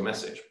across your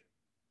message?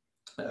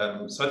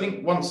 So I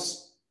think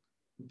once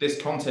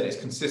this content is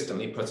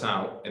consistently put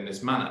out in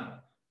this manner,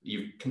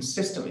 you've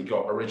consistently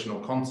got original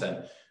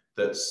content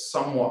that's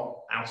somewhat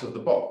out of the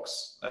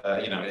box.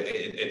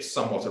 It's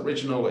somewhat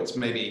original, it's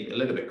maybe a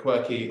little bit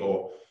quirky,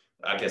 or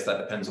I guess that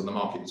depends on the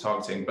market you're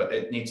targeting, but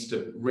it needs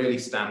to really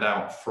stand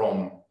out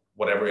from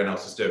what everyone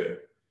else is doing.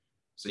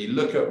 So you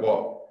look at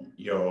what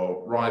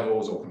your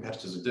rivals or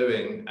competitors are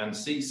doing and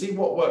see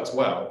what works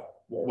well,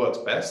 what works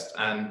best,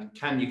 and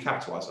can you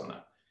capitalize on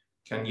that?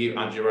 Can you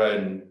add your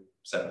own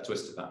set of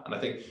twist to that? And I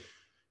think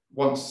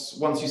once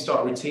you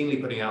start routinely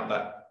putting out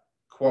that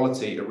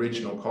quality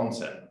original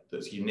content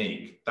that's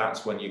unique,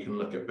 that's when you can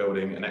look at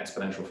building an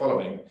exponential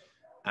following.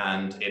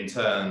 And in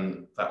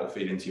turn, that will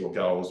feed into your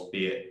goals,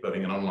 be it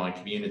building an online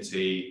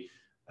community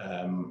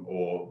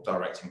or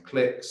directing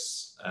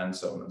clicks, and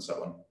so on and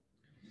so on.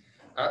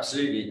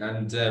 Absolutely,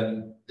 and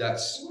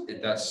that's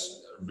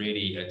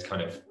really, it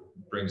kind of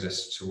brings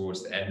us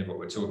towards the end of what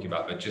we're talking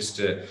about. But just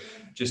to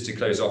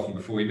close off, and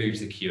before we move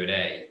to the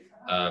Q&A,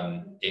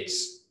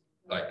 it's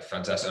like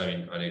fantastic. I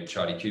mean, I know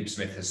Charlie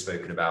Cooper-Smith has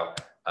spoken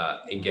about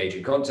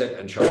engaging content,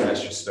 and Charlie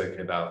has just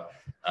spoken about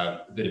a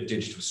bit of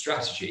digital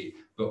strategy.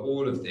 But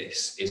all of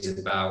this is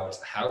about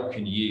how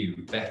can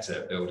you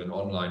better build an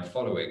online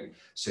following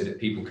so that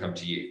people come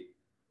to you.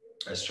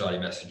 As Charlie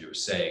Messenger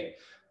was saying,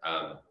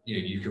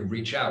 you can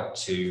reach out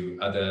to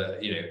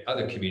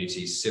other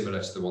communities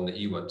similar to the one that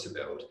you want to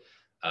build.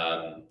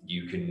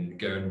 You can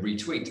go and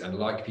retweet and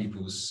like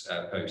people's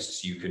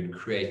posts. You can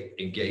create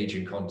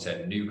engaging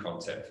content, new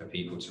content for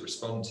people to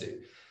respond to.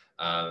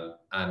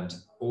 And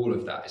all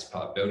of that is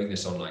part of building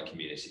this online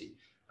community.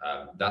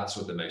 That's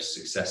what the most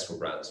successful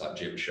brands like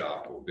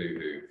Gymshark or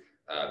Boohoo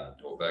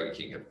or Burger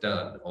King have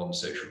done on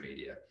social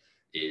media,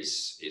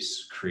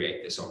 is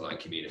create this online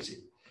community.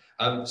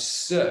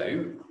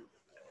 So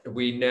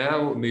we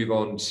now move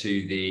on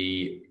to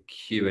the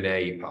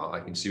Q&A part. I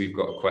can see we've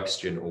got a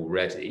question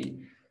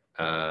already.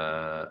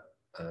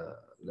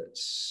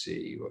 Let's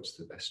see, what's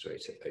the best way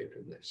to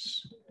open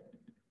this?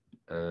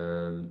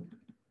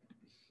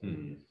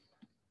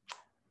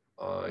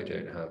 I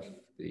don't have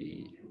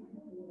the...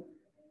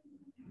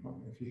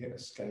 If you hit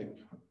escape.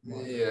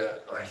 Yeah,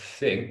 I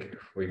think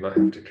we might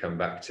have to come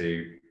back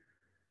to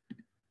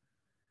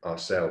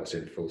ourselves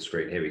in full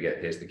screen. Here we go,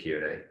 here's the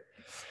Q&A.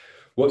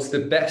 What's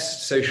the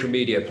best social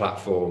media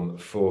platform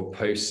for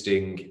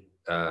posting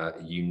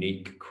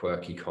unique,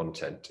 quirky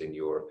content, in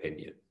your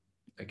opinion?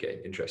 Okay,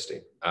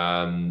 interesting.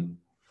 Can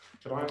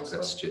I answer?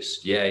 Let's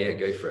just, yeah,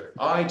 go for it.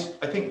 I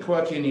think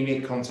quirky and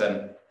unique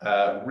content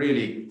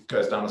really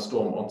goes down a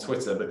storm on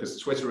Twitter, because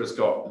Twitter has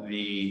got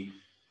the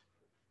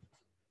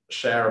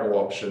shareable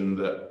option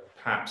that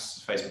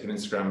perhaps Facebook and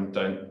Instagram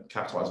don't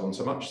capitalize on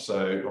so much.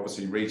 So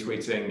obviously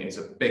retweeting is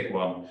a big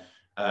one.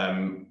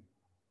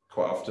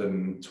 Quite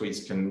often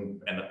tweets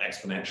can end up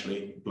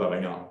exponentially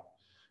blowing up.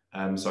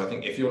 So I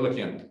think if you're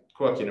looking at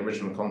quirky and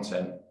original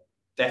content,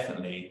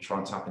 definitely try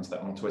and tap into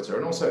that on Twitter.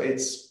 And also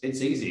it's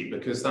easy,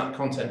 because that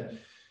content,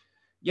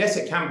 yes,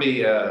 it can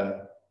be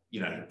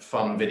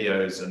fun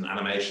videos and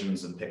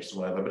animations and pictures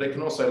or whatever, but it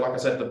can also, like I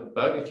said, the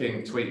Burger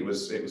King tweet it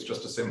was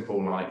just a simple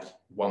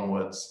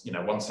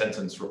one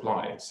sentence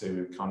reply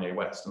to Kanye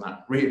West, and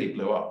that really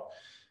blew up.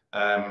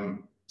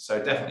 So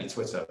definitely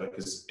Twitter,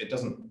 because it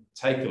doesn't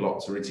take a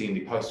lot to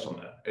routinely post on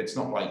there. It's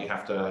not like you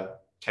have to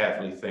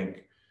carefully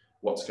think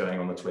what's going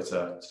on the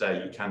Twitter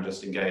today. You can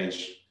just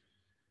engage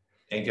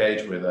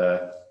with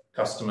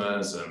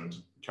customers and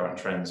current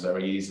trends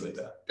very easily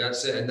there.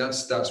 That's it, and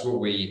that's what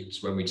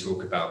when we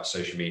talk about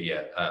social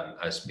media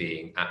as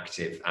being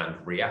active and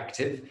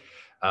reactive.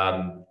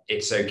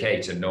 It's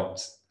okay to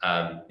not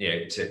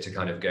to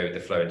kind of go with the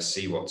flow and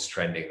see what's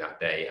trending that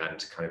day and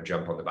to kind of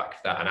jump on the back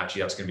of that. And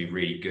actually that's going to be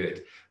really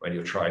good when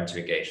you're trying to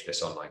engage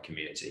this online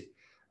community,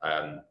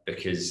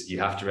 because you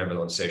have to remember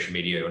that on social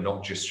media, you're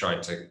not just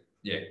trying to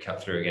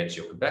cut through against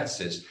your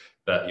competitors,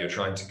 but you're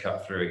trying to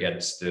cut through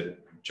against the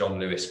John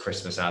Lewis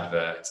Christmas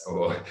advert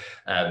or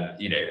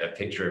a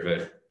picture of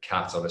a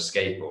cat on a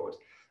skateboard.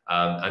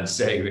 And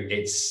so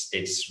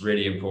it's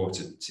really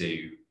important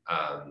to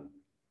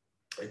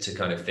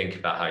kind of think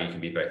about how you can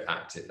be both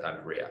active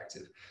and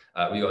reactive.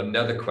 We got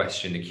another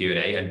question in the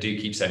Q&A, and do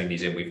keep sending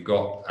these in. We've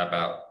got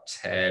about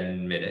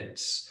 10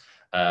 minutes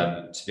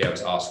to be able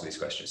to ask these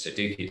questions, so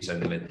do keep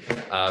sending them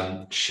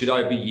in. Should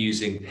I be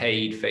using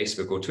paid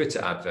Facebook or Twitter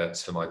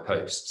adverts for my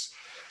posts?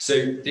 So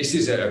this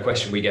is a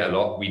question we get a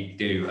lot. We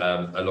do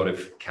a lot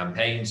of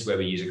campaigns where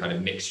we use a kind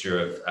of mixture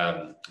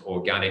of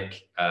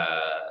organic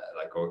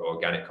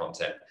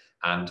content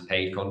and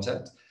paid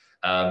content.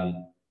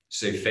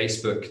 So the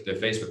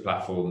Facebook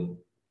platform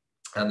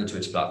and the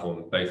Twitter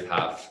platform both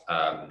have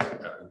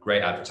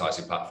great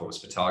advertising platforms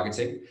for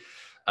targeting.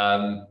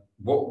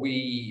 What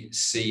we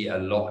see a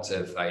lot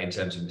of in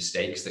terms of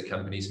mistakes that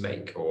companies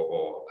make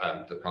or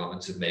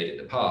departments have made in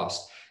the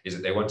past is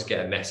that they want to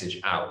get a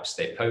message out.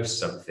 So they post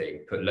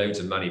something, put loads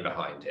of money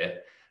behind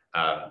it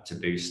to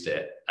boost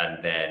it,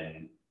 and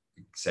then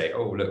say,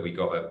 oh, look, we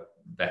got a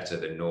better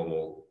than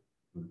normal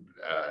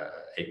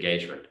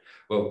engagement.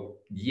 Well,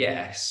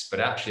 yes, but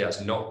actually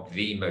that's not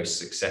the most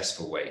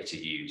successful way to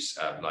use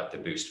like the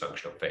boost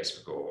function on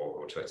Facebook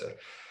or Twitter.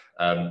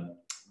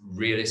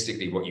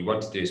 Realistically, what you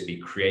want to do is be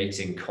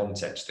creating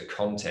content. The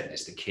content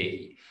is the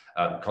key.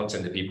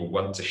 Content that people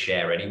want to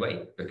share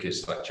anyway,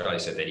 because like Charlie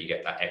said, then you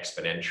get that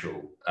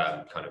exponential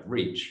kind of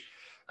reach.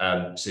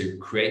 So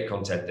create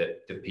content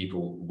that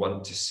people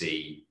want to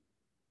see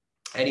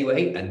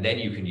anyway, and then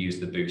you can use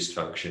the boost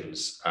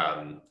functions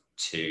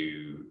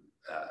to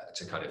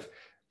kind of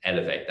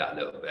elevate that a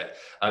little bit.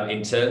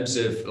 In terms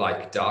of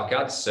like dark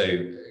ads,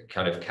 so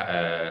kind of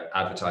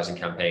advertising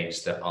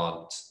campaigns that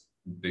aren't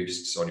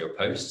boosts on your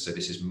posts. So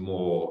this is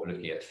more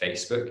looking at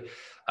Facebook.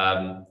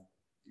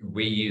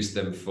 We use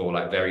them for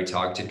like very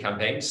targeted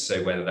campaigns.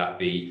 So whether that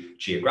be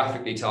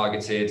geographically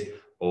targeted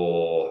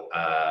or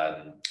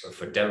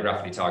for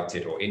demographically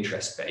targeted or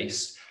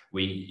interest-based,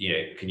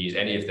 we can use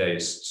any of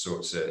those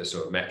sorts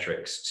of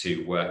metrics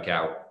to work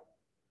out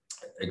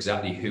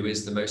exactly who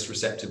is the most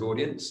receptive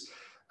audience.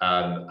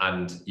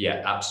 And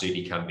yeah,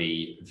 absolutely can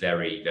be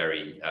very,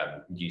 very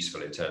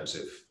useful in terms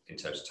of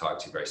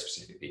targeting very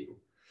specific people.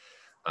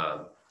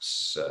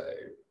 So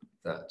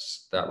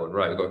that's that one.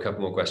 Right, we've got a couple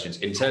more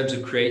questions. In terms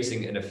of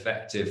creating an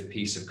effective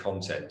piece of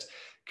content,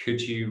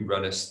 could you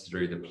run us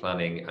through the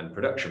planning and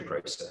production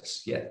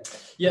process? Yeah,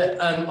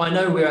 I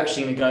know we're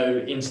actually going to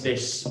go into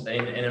this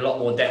in a lot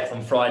more depth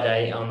on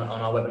Friday, on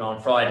our webinar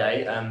on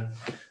Friday.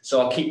 So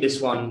I'll keep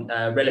this one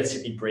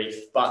relatively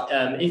brief. But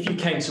if you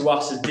came to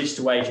us as a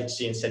digital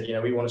agency and said,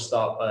 we want to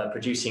start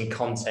producing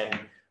content,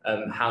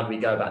 how do we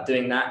go about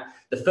doing that?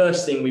 The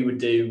first thing we would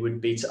do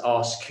would be to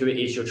ask who it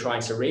is you're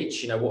trying to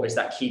reach. What is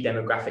that key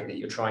demographic that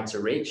you're trying to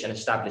reach, and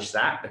establish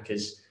that,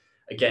 because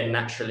again,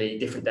 naturally,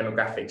 different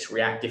demographics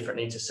react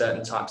differently to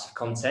certain types of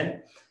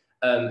content.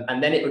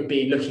 And then it would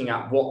be looking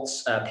at what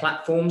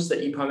platforms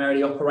that you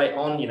primarily operate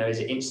on. Is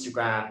it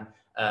Instagram,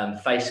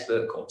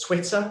 Facebook, or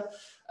Twitter?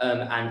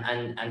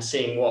 And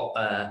seeing what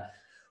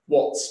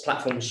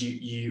platforms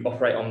you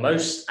operate on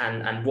most,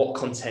 and what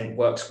content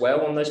works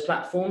well on those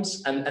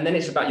platforms. And then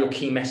it's about your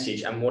key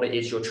message and what it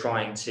is you're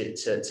trying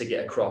to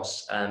get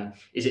across.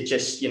 Is it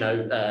just,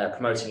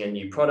 promoting a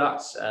new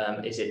product?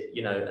 Is it,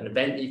 an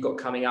event that you've got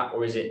coming up?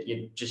 Or is it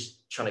you're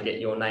just trying to get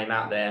your name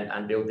out there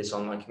and build this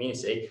online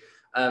community?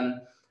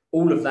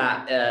 All of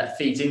that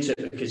feeds into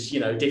it, because,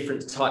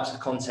 different types of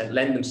content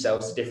lend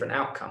themselves to different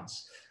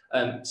outcomes.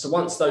 So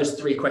once those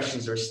three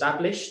questions are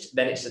established,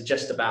 then it's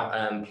just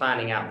about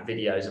planning out the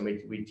videos, and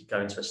we'd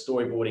go into a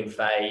storyboarding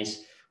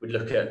phase. We'd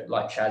look at,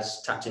 like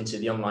Chaz tapped into,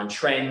 the online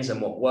trends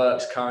and what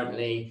works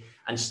currently,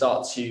 and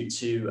start to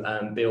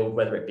build,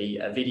 whether it be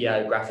a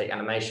video, graphic,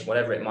 animation,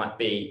 whatever it might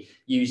be,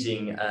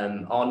 using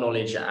our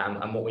knowledge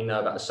and what we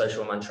know about the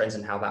social online trends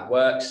and how that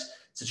works,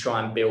 to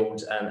try and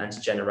build and to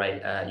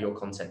generate your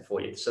content for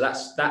you. So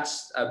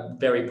that's a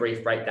very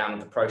brief breakdown of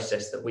the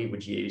process that we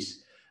would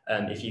use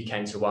if you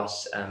came to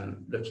us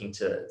looking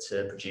to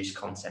produce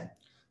content.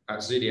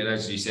 Absolutely, and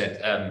as you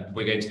said,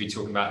 we're going to be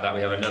talking about that.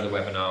 We have another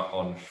webinar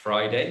on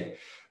Friday,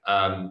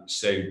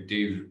 so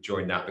do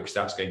join that, because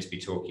that's going to be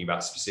talking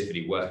about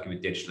specifically working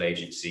with digital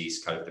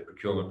agencies, kind of the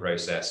procurement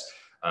process,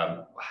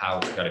 how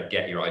to kind of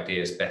get your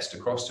ideas best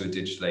across to a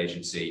digital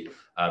agency,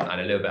 and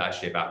a little bit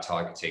actually about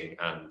targeting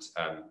and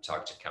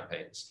targeted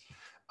campaigns.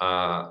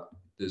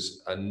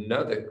 There's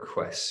another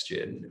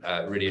question,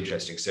 really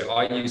interesting. So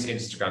I use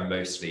Instagram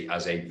mostly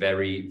as a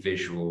very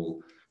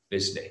visual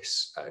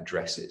business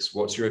addresses.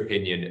 What's your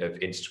opinion of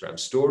Instagram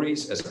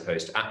stories as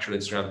opposed to actual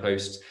Instagram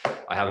posts?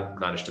 I haven't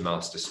managed to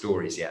master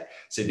stories yet.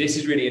 So this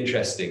is really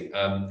interesting.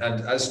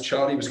 And as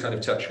Charlie was kind of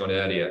touching on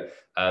earlier,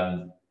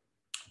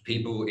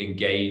 people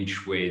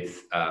engage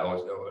with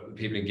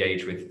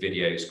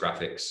videos,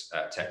 graphics,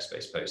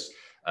 text-based posts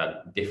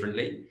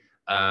differently.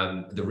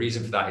 The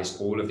reason for that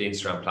is all of the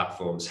Instagram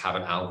platforms have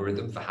an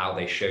algorithm for how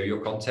they show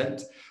your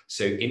content.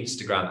 So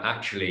Instagram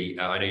actually,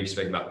 I know you've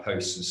spoken about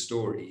posts and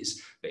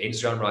stories, but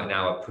Instagram right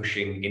now are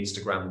pushing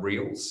Instagram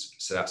Reels.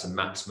 So that's a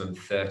maximum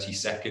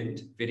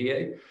 30-second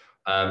video.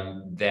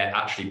 They're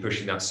actually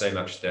pushing that so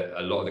much that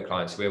a lot of the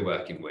clients we're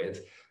working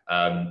with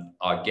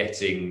are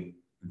getting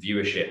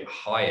viewership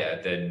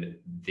higher than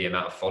the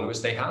amount of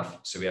followers they have.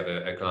 So we have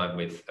a client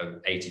with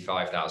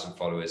 85,000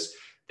 followers.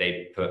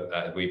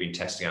 We've been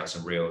testing out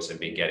some reels and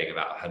been getting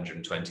about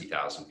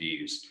 120,000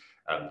 views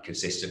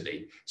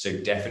consistently. So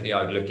definitely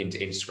I would look into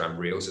Instagram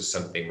Reels as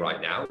something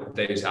right now.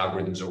 Those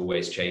algorithms are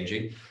always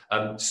changing.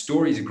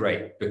 Stories are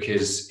great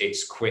because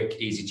it's quick,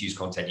 easy to use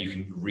content. You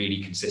can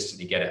really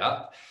consistently get it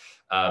up,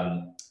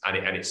 and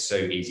it's so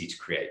easy to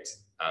create.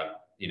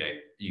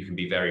 You can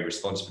be very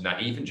responsive in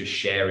that, even just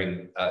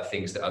sharing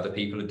things that other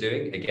people are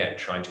doing, again,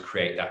 trying to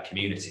create that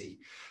community.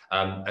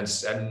 And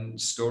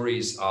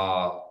stories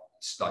are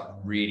like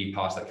really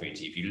part of that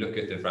community. If you look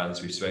at the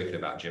brands we've spoken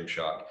about,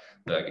 Gymshark,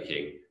 Burger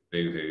King,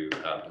 Boohoo,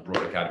 the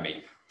Royal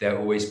Academy, they're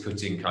always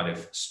putting kind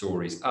of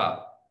stories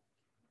up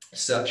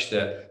such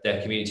that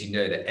their community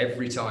know that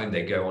every time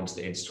they go onto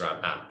the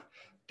Instagram app,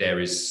 there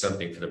is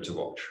something for them to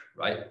watch,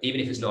 right? Even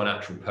if it's not an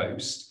actual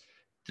post,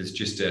 there's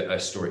just a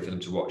story for them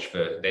to watch.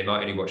 They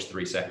might only watch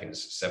 3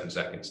 seconds, 7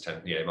 seconds,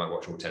 10, they might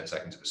watch all 10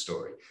 seconds of a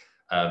story.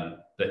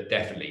 But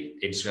definitely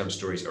Instagram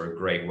stories are a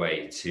great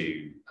way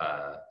to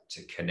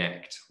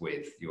connect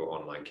with your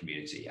online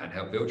community and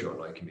help build your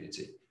online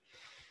community.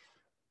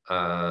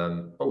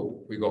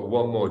 We've got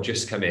one more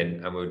just come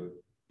in, and we'll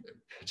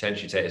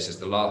potentially take this as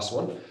the last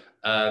one.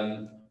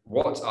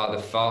 What are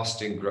the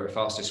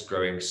fastest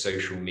growing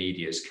social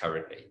medias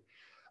currently?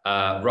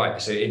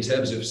 Right, so in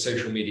terms of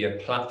social media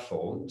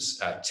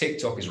platforms,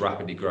 TikTok is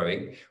rapidly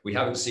growing. We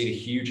haven't seen a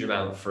huge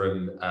amount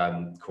from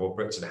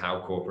corporates and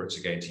how corporates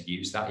are going to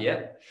use that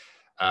yet.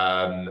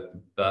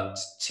 But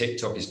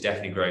TikTok is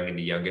definitely growing in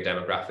the younger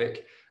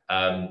demographic.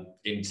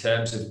 In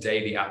terms of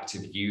daily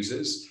active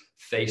users,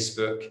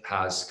 Facebook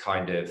has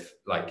kind of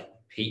like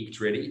peaked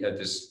really.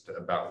 There's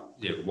about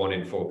 1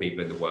 in 4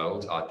 people in the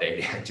world are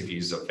daily active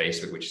users of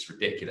Facebook, which is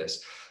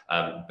ridiculous.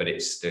 But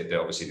it's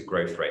obviously the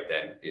growth rate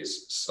then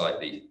is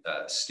slightly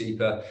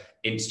steeper.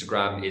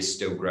 Instagram is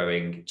still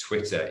growing.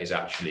 Twitter is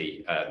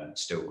actually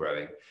still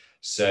growing.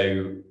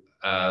 So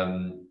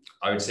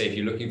I would say if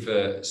you're looking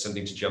for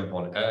something to jump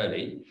on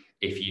early,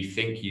 if you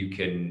think you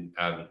can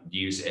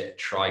use it,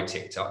 try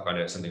TikTok. I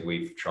know it's something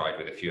we've tried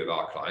with a few of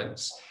our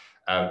clients,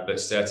 but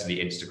certainly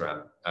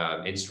Instagram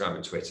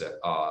and Twitter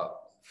are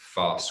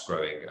fast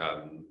growing.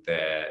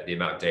 The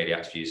amount of daily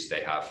active users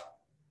they have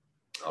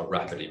are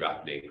rapidly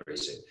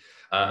increasing.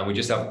 And we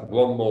just have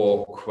one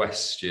more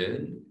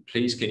question.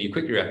 Please, can you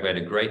quickly recommend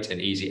a great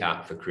and easy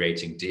app for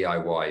creating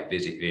DIY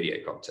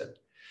video content?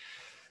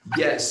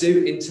 Yeah, so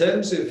in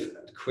terms of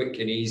quick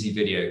and easy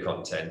video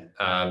content,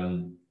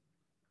 do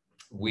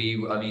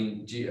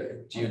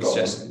you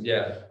suggest?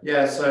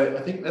 Yeah, so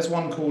I think there's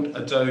one called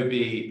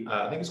Adobe,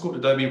 I think it's called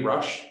Adobe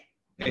Rush.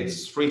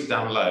 It's free to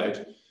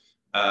download.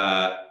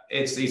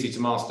 It's easy to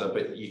master,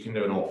 but you can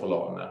do an awful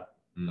lot on there.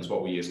 That's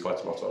what we use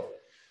quite a lot of.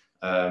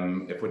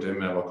 If we're doing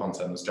mobile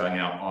content that's going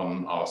out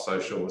on our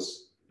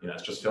socials,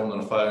 it's just filmed on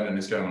a phone and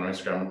it's going on our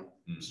Instagram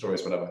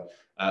stories, whatever.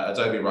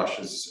 Adobe Rush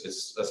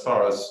is, as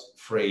far as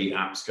free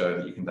apps go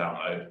that you can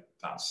download,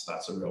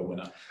 that's a real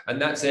winner.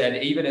 And that's it.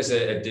 And even as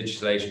a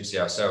digital agency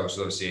ourselves,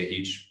 obviously a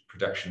huge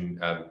production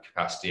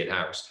capacity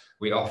in-house,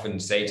 we often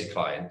say to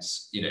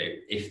clients,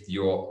 if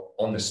you're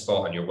on the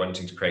spot and you're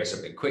wanting to create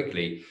something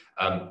quickly,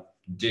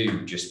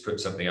 do just put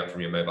something up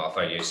from your mobile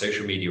phone.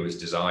 Social media was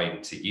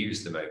designed to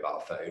use the mobile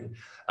phone,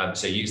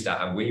 so use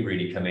that. And we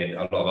really come in,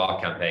 a lot of our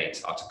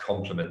campaigns are to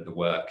complement the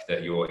work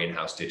that your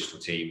in-house digital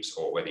teams,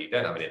 or whether you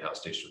don't have an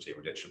in-house digital team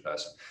or digital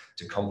person,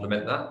 to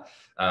complement that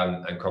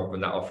and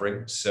complement that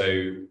offering.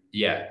 So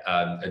yeah,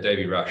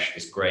 Adobe Rush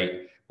is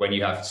great when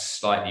you have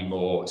slightly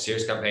more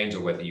serious campaigns,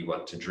 or whether you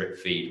want to drip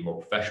feed more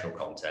professional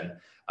content.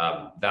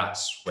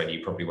 That's when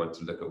you probably want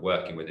to look at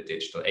working with a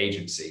digital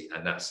agency,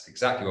 and that's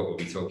exactly what we'll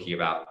be talking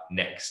about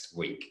next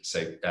week.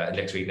 So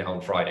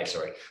on Friday,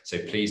 sorry. So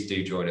please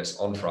do join us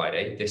on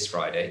Friday, this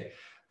Friday,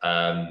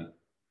 to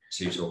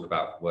talk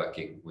about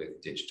working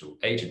with digital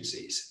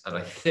agencies. And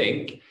I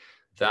think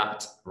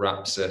that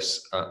wraps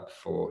us up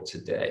for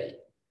today.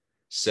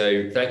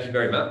 So thank you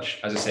very much.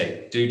 As I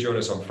say, do join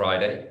us on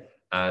Friday,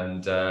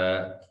 and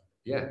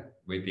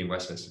we've been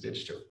Westminster Digital.